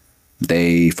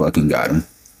 They fucking got him.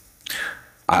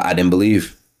 I didn't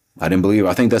believe. I didn't believe.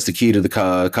 I think that's the key to the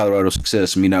Colorado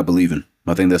success, me not believing.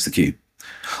 I think that's the key.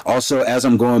 Also, as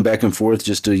I'm going back and forth,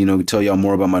 just to, tell y'all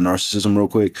more about my narcissism real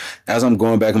quick, as I'm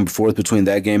going back and forth between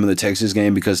that game and the Texas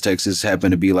game, because Texas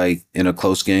happened to be like in a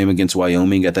close game against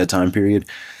Wyoming at that time period,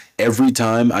 every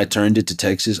time I turned it to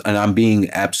Texas, and I'm being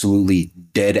absolutely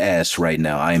dead ass right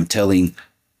now, I am telling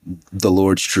the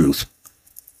Lord's truth.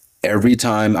 Every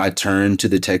time I turn to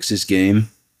the Texas game,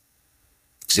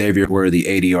 Xavier Worthy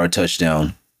 80-yard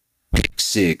touchdown, pick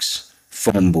six,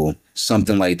 fumble,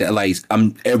 something like that. Like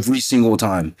I'm every single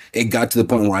time it got to the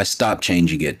point where I stopped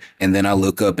changing it, and then I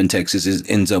look up and Texas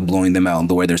ends up blowing them out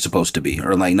the way they're supposed to be,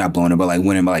 or like not blowing them, but like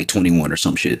winning by like 21 or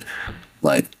some shit.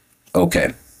 Like,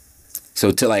 okay,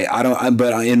 so to like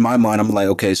but in my mind I'm like,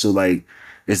 okay, so like,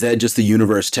 is that just the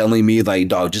universe telling me like,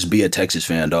 dog, just be a Texas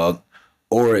fan, dog?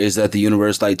 Or is that the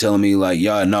universe like telling me like,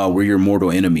 yeah, no, we're your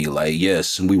mortal enemy. Like,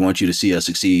 yes, we want you to see us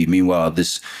succeed. Meanwhile,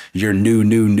 your new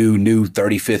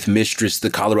 35th mistress, the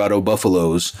Colorado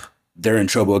Buffaloes, they're in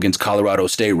trouble against Colorado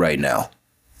State right now.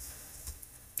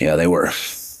 Yeah, they were.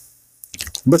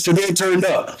 But today turned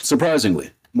up,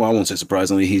 surprisingly. Well, I won't say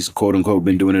surprisingly. He's quote unquote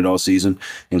been doing it all season,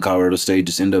 and Colorado State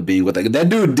just ended up being what that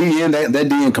dude DN that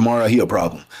DN Kamara, he a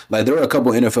problem. Like there were a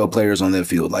couple NFL players on that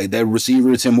field. Like that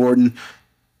receiver Tim Horton.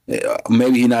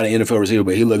 Maybe he's not an NFL receiver,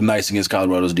 but he looked nice against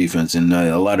Colorado's defense, and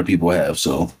a lot of people have.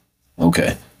 So,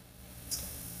 okay.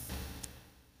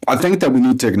 I think that we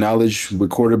need to acknowledge with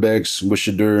quarterbacks,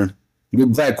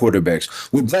 with black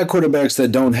quarterbacks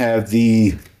that don't have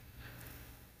the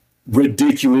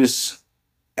ridiculous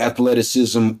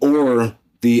athleticism or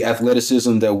the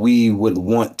athleticism that we would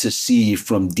want to see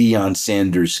from Deion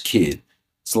Sanders' kid.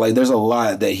 It's like there's a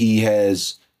lot that he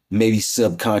has maybe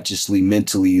subconsciously,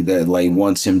 mentally that like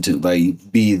wants him to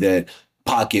like be that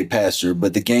pocket passer,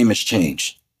 but the game has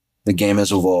changed. The game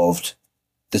has evolved.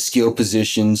 The skill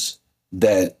positions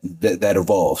that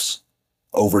evolves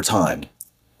over time.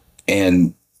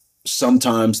 And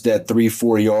sometimes that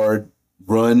 3-4 yard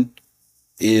run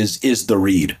is the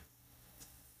read.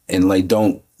 And like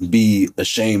don't be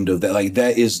ashamed of that. Like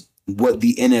that is what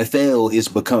the NFL is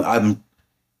become. I'm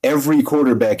Every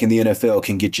quarterback in the NFL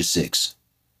can get you six.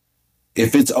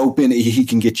 If it's open, he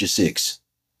can get you six.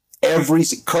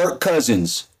 Kirk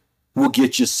Cousins will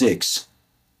get you six.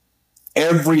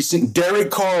 Derek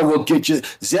Carr will get you.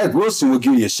 Zach Wilson will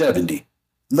give you 70.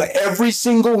 Like every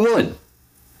single one.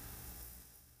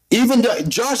 Even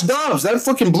Josh Dobbs, that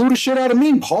fucking blew the shit out of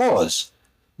me. Pause.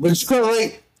 But it's kind of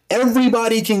like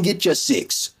everybody can get you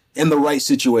six in the right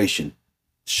situation.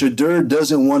 Shedeur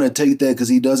doesn't want to take that because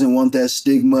he doesn't want that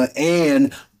stigma.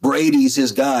 And Brady's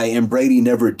his guy, and Brady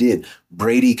never did.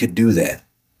 Brady could do that.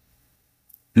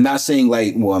 Not saying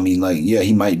like, well, I mean, like, yeah,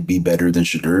 he might be better than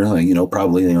Shedeur. Like,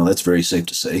 probably, that's very safe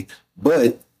to say.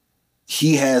 But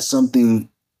he has something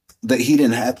that he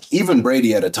didn't have. Even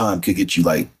Brady at a time could get you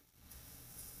like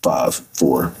 5,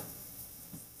 4,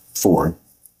 4.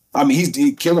 I mean,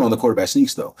 he's killer on the quarterback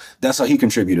sneaks, though. That's how he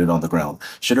contributed on the ground.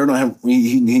 Shedeur don't have,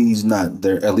 he's not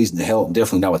there, at least hell,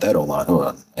 definitely not with that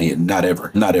O-line. Not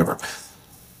ever, not ever.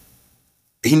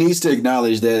 He needs to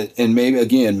acknowledge that, and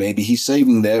maybe he's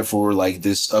saving that for like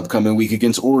this upcoming week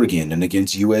against Oregon and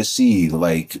against USC.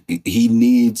 Like he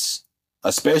needs,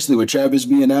 especially with Travis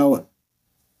being out,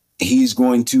 he's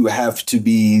going to have to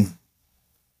be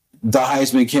the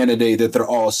Heisman candidate that they're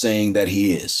all saying that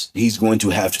he is. He's going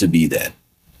to have to be that.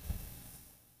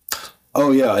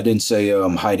 Oh yeah, I didn't say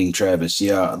hiding Travis.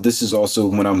 Yeah, this is also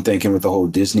when I'm thinking with the whole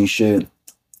Disney shit.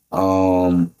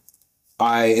 Um,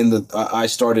 I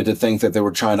started to think that they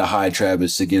were trying to hide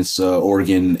Travis against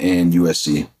Oregon and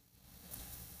USC,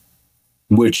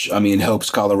 which I mean helps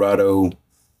Colorado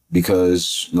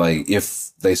because like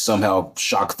if they somehow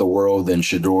shock the world, then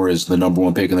Shedeur is the number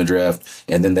one pick in the draft,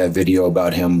 and then that video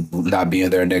about him not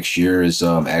being there next year is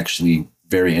actually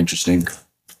very interesting.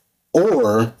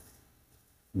 Or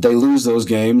they lose those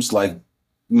games like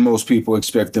most people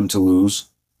expect them to lose,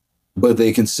 but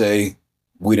they can say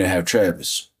we didn't have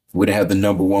Travis. We didn't have the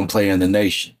number one player in the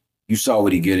nation. You saw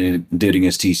what he did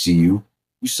against TCU.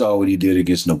 You saw what he did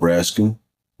against Nebraska.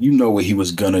 You know what he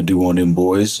was gonna do on them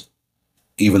boys,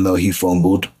 even though he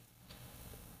fumbled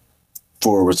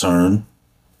for a return.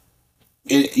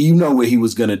 You know what he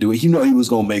was gonna do. You know he was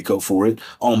gonna make up for it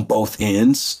on both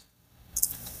ends.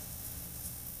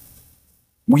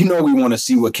 We know we want to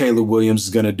see what Caleb Williams is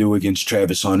gonna do against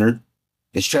Travis Hunter.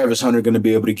 Is Travis Hunter going to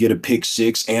be able to get a pick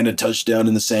six and a touchdown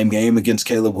in the same game against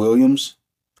Caleb Williams?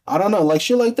 I don't know, like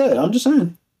shit like that. I'm just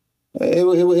saying.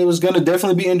 It was going to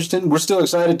definitely be interesting. We're still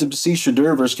excited to see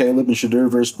Shedeur versus Caleb and Shedeur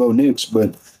versus Bo Nix,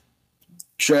 but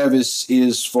Travis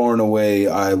is far and away,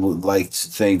 I would like to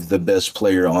think, the best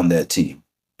player on that team.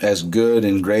 As good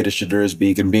and great as Shedeur is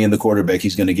being the quarterback,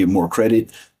 he's going to get more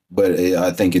credit, but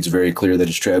I think it's very clear that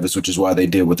it's Travis, which is why they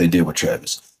did what they did with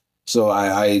Travis. So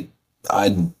I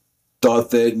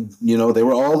thought that they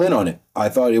were all in on it. I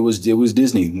thought it was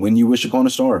Disney. When you wish upon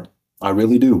a star, I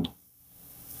really do.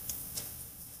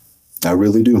 I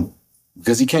really do.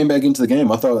 Because he came back into the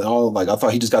game. I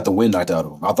thought he just got the wind knocked out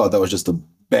of him. I thought that was just a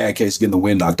bad case of getting the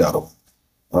wind knocked out of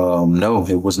him. No,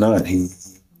 it was not. He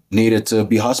needed to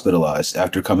be hospitalized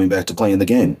after coming back to playing the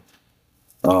game.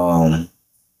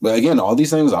 But again, all these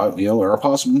things are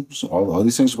possible. So all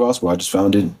these things are possible. I just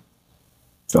found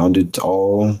it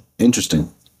all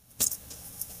interesting.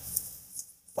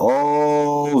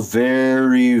 Oh,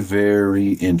 very,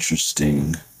 very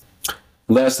interesting.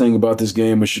 Last thing about this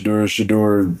game with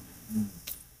Shedeur,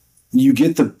 you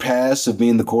get the pass of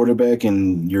being the quarterback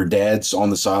and your dad's on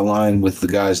the sideline with the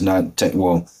guys and at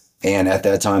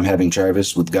that time having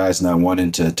Travis with guys not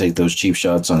wanting to take those cheap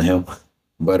shots on him.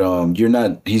 But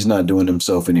he's not doing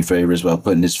himself any favors by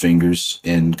putting his fingers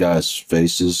in guys'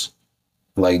 faces.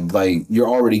 Like you're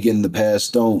already getting the pass.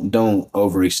 Don't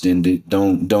overextend it.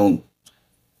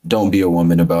 Don't be a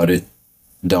woman about it.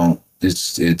 Don't.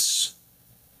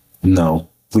 No,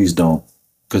 please don't.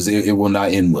 Because it will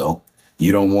not end well.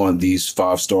 You don't want these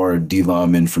 5-star D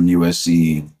linemen from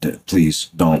USC. Please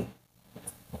don't.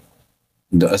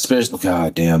 Especially,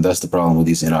 god damn, that's the problem with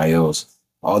these NILs.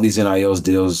 All these NILs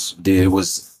deals did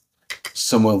was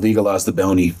somewhat legalize the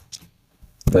bounty.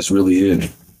 That's really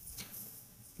it.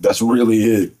 That's really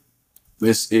it.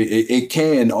 It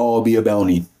can all be a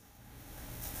bounty.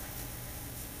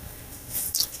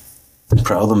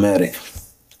 Problematic.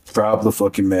 Problem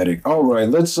fucking matic. All right,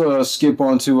 let's skip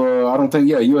on to I don't think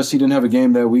USC didn't have a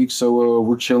game that week, so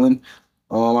we're chilling.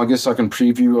 I guess I can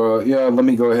preview let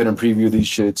me go ahead and preview these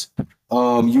shits.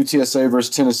 UTSA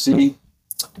versus Tennessee.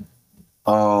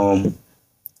 I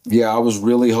was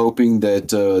really hoping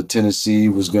that Tennessee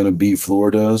was gonna beat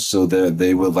Florida so that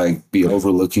they would like be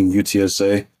overlooking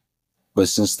UTSA. But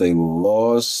since they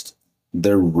lost,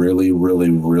 they're really, really,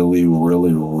 really,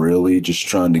 really, really just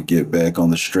trying to get back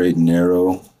on the straight and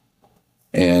narrow.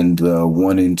 And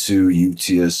 1 and 2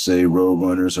 UTSA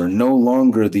Roadrunners are no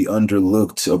longer the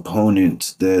underlooked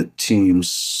opponent that teams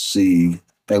see,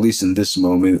 at least in this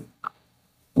moment,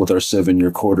 with our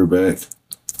 7-year quarterback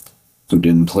who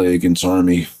didn't play against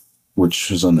Army,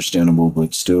 which is understandable,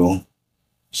 but still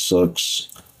sucks.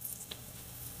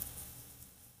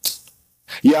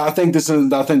 Yeah, I think this is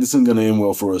gonna end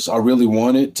well for us. I really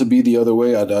want it to be the other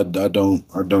way. I'm not going.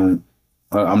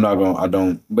 I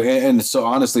don't. But and so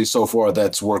honestly, so far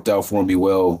that's worked out for me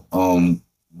well.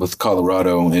 With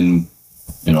Colorado and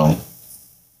you know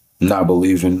not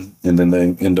believing, and then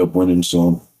they end up winning.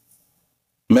 So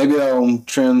maybe I'll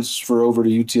transfer over to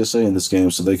UTSA in this game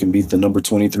so they can beat the number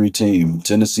 23 team,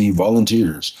 Tennessee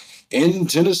Volunteers, in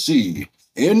Tennessee,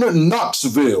 in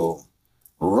Knoxville,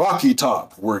 Rocky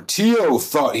Top, where T.O.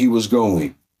 thought he was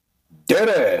going. Dead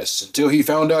ass until he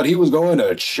found out he was going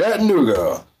to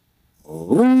Chattanooga.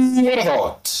 Ooh, what a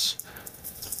thought.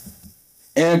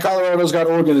 And Colorado's got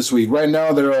Oregon this week. Right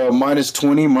now they're minus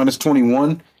 20, minus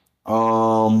 21.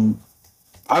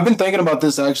 I've been thinking about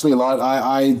this actually a lot.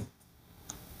 I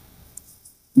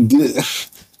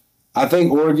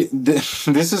think Oregon. This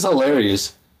is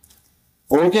hilarious.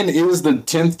 Oregon is the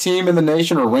 10th team in the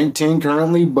nation, or ranked 10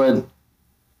 currently, but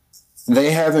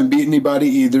they haven't beat anybody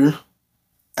either.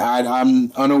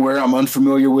 I'm unaware. I'm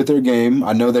unfamiliar with their game.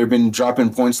 I know they've been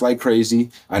dropping points like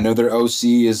crazy. I know their OC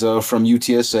is from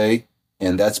UTSA,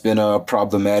 and that's been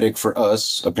problematic for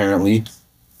us apparently.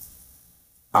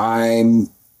 I'm.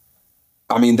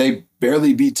 I mean, they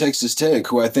barely beat Texas Tech,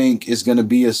 who I think is going to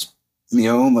be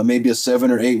maybe a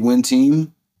 7 or 8 win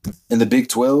team in the Big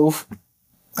 12.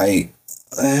 They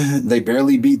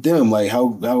barely beat them. Like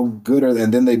how good are they?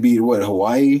 And then they beat what,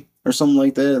 Hawaii or something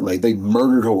like that. Like they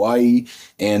murdered Hawaii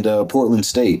and Portland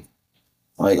State.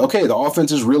 Like, okay, the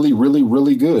offense is really, really,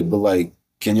 really good, but like,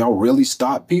 can y'all really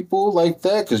stop people like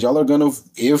that? Because y'all are gonna,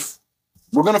 if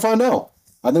we're gonna find out.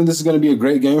 I think this is gonna be a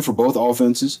great game for both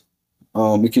offenses.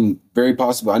 It can very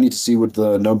possible. I need to see what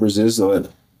the numbers is.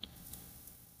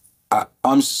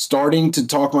 I'm starting to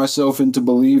talk myself into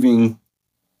believing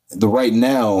the right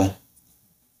now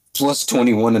plus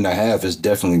 21.5 is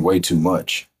definitely way too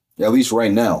much. At least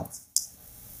right now.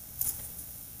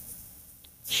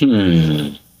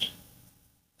 Because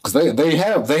they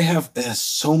have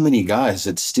so many guys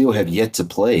that still have yet to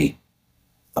play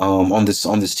on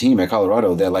this team at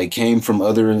Colorado that like came from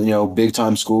other big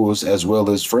time schools as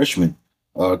well as freshmen.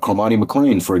 Cormani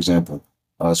McLean, for example.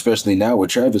 Especially now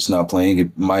with Travis not playing,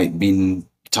 it might be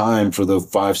time for the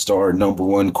 5-star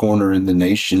 #1 corner in the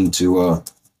nation to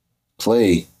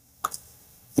play.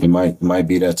 It might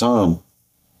be that time.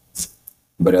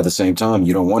 But at the same time,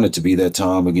 you don't want it to be that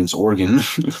time against Oregon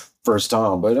first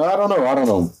time. But I don't know. I don't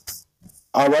know.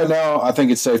 Right now, I think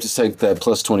it's safe to take that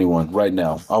plus 21 right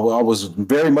now. I was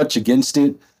very much against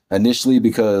it initially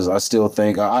because I still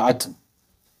think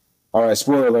all right,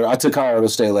 spoiler alert, I took Colorado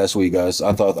State last week, guys.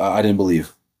 I thought I didn't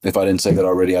believe. If I didn't say that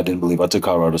already, I didn't believe. I took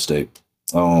Colorado State.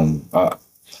 Not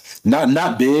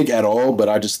big at all, but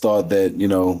I just thought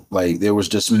that, like there was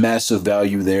just massive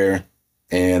value there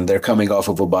and they're coming off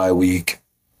of a bye week.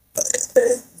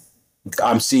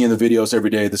 I'm seeing the videos every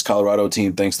day. This Colorado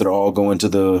team thinks they're all going to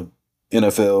the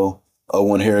NFL,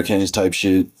 0-1 Hurricanes type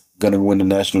shit, going to win the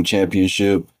national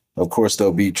championship. Of course,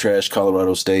 they'll beat trash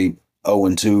Colorado State,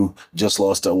 0-2, just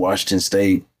lost to Washington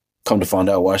State. Come to find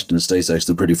out, Washington State's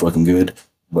actually pretty fucking good,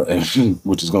 but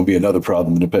which is going to be another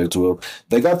problem in the Pac-12.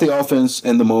 They got the offense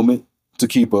and the moment to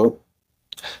keep up.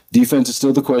 Defense is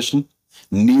still the question.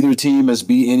 Neither team has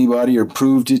beat anybody or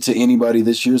proved it to anybody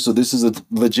this year, so this is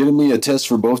legitimately a test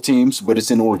for both teams, but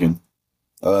it's in Oregon.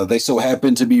 They so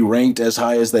happen to be ranked as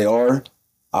high as they are.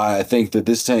 I think that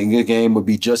this game would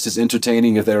be just as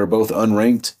entertaining if they were both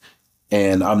unranked.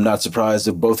 And I'm not surprised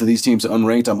if both of these teams are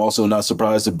unranked. I'm also not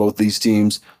surprised if both these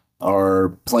teams are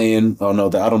playing. Oh no,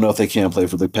 I don't know if they can play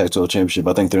for the Pac-12 championship.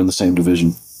 I think they're in the same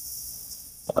division.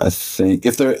 I think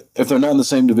if they're not in the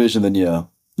same division, then yeah.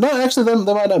 No, actually,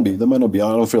 they might not be. They might not be. I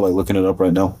don't feel like looking it up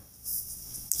right now.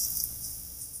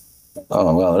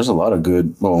 Oh wow, there's a lot of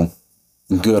good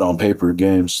on paper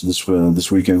games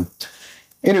this weekend.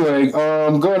 Anyway,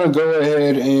 I'm gonna go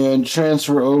ahead and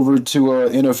transfer over to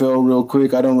NFL real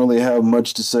quick. I don't really have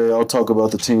much to say. I'll talk about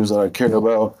the teams that I care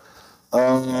about.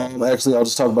 Actually, I'll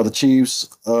just talk about the Chiefs.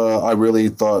 I really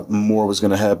thought more was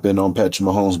going to happen on Patrick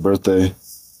Mahomes' birthday.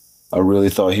 I really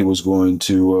thought he was going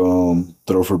to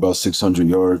throw for about 600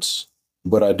 yards.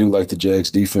 But I do like the Jags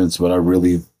defense, but I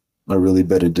really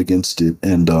betted against it.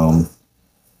 And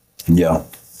yeah.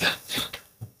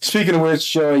 Speaking of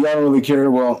which, y'all don't really care.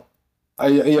 Well, y'all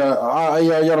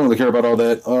don't really care about all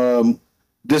that.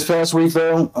 This past week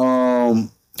though,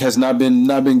 has not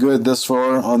been good thus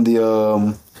far on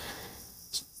the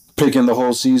picking the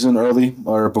whole season early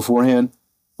or beforehand.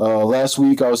 Last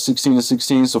week I was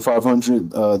 16-16, so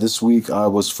 500. This week I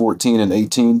was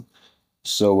 14-18,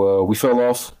 so we fell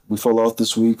off. We fell off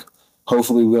this week.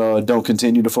 Hopefully we don't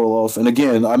continue to fall off. And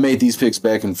again, I made these picks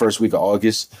back in first week of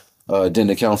August. Didn't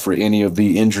account for any of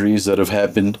the injuries that have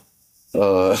happened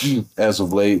as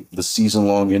of late, the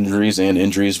season-long injuries and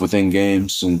injuries within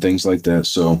games and things like that.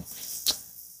 So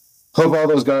hope all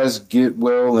those guys get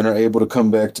well and are able to come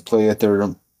back to play at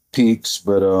their peaks.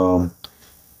 But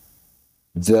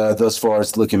thus far,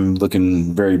 it's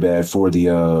looking very bad for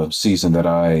the season that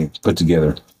I put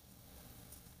together.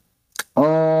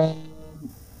 Um.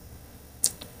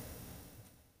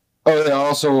 Oh yeah.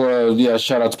 Also, yeah.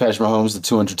 Shout out to Patrick Mahomes, the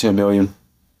 210 million.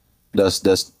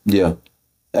 That's yeah.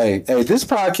 Hey, this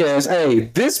podcast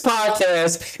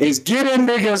is getting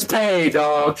niggas paid,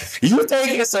 dog. You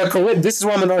think it's a coincidence? This is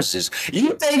why I'm a narcissist.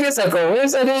 You think it's a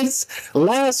coincidence?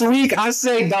 Last week I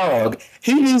say, dog,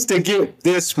 he needs to get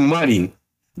this money.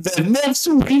 The next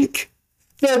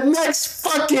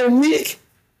fucking week,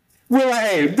 well,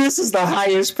 hey, this is the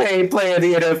highest paid player in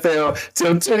the NFL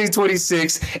till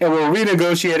 2026, and we'll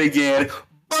renegotiate again.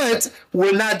 But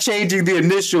we're not changing the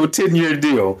initial 10-year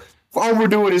deal. All we're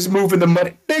doing is moving the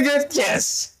money. Nigga,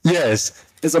 yes.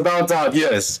 It's about time,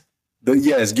 yes.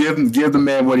 Yes, give the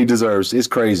man what he deserves. It's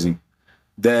crazy.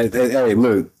 Hey,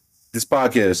 look, this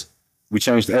podcast, we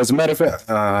changed. As a matter of fact,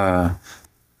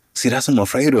 see, that's what I'm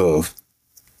afraid of.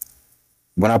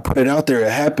 When I put it out there,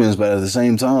 it happens, but at the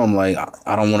same time, like,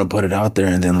 I don't want to put it out there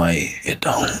and then, like, it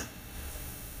don't.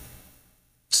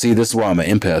 See, this is why I'm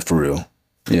an empath for real.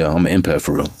 Yeah, I'm an empath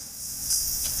for real.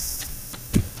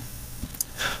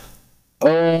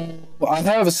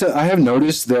 I have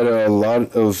noticed that a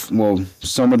lot of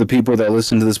some of the people that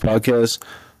listen to this podcast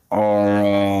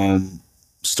are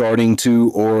starting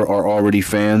to or are already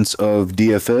fans of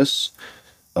DFS.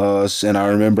 And I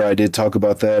remember I did talk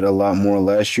about that a lot more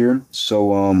last year.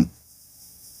 So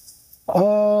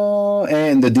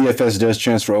and the DFS does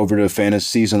transfer over to fantasy,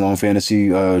 season-long fantasy,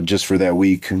 just for that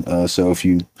week. So if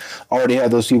you already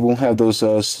have those people, have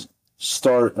those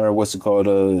start or what's it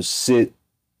called, sit.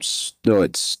 No,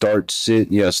 it's start sit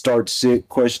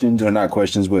questions, or not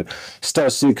questions, but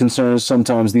start sit concerns.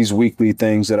 Sometimes these weekly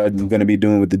things that I'm going to be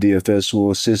doing with the DFS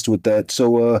will assist with that.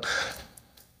 So,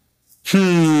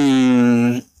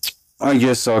 I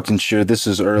guess I can share. This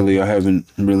is early. I haven't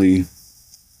really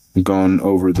gone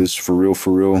over this for real,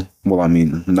 for real. Well, I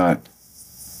mean, not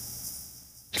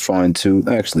fine too.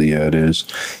 Actually, yeah, it is.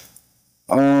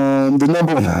 The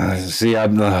number. See, I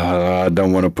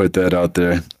don't want to put that out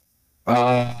there.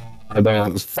 I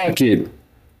don't. Fuck it.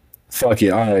 Fuck it.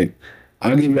 All right.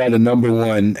 I'll give you the number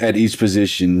one at each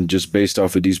position just based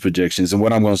off of these projections. And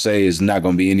what I'm going to say is not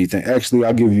going to be anything. Actually,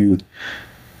 I'll give you.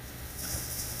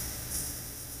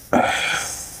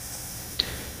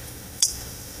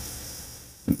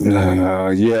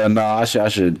 Yeah, no, I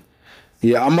should.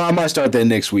 Yeah, I might start that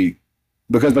next week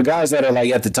because the guys that are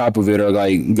like at the top of it are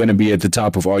like going to be at the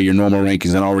top of all your normal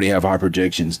rankings and already have high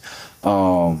projections.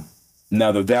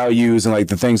 Now the values and like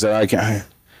the things that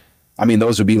I mean,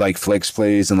 those would be like flex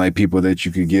plays and like people that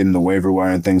you could get in the waiver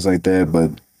wire and things like that.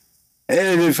 But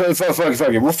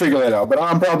fuck it, we'll figure that out. But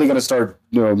I'm probably gonna start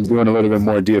doing a little bit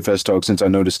more DFS talk since I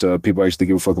noticed people actually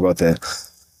give a fuck about that.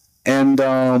 And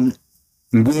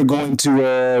we're going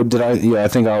to. Did I? Yeah, I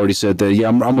think I already said that. Yeah,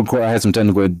 I'm record. I had some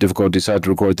technical difficulties. So I had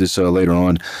to record this later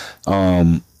on.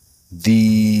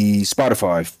 The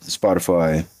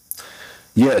Spotify.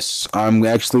 Yes, I'm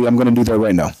going to do that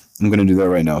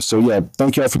right now. So yeah,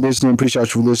 thank y'all for listening. Appreciate you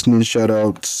for listening. Shout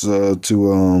outs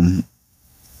to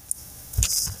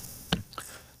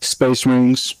Space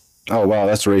Rings. Oh wow,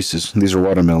 that's racist. These are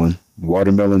watermelon.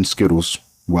 Watermelon Skittles.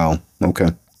 Wow. Okay.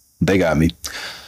 They got me.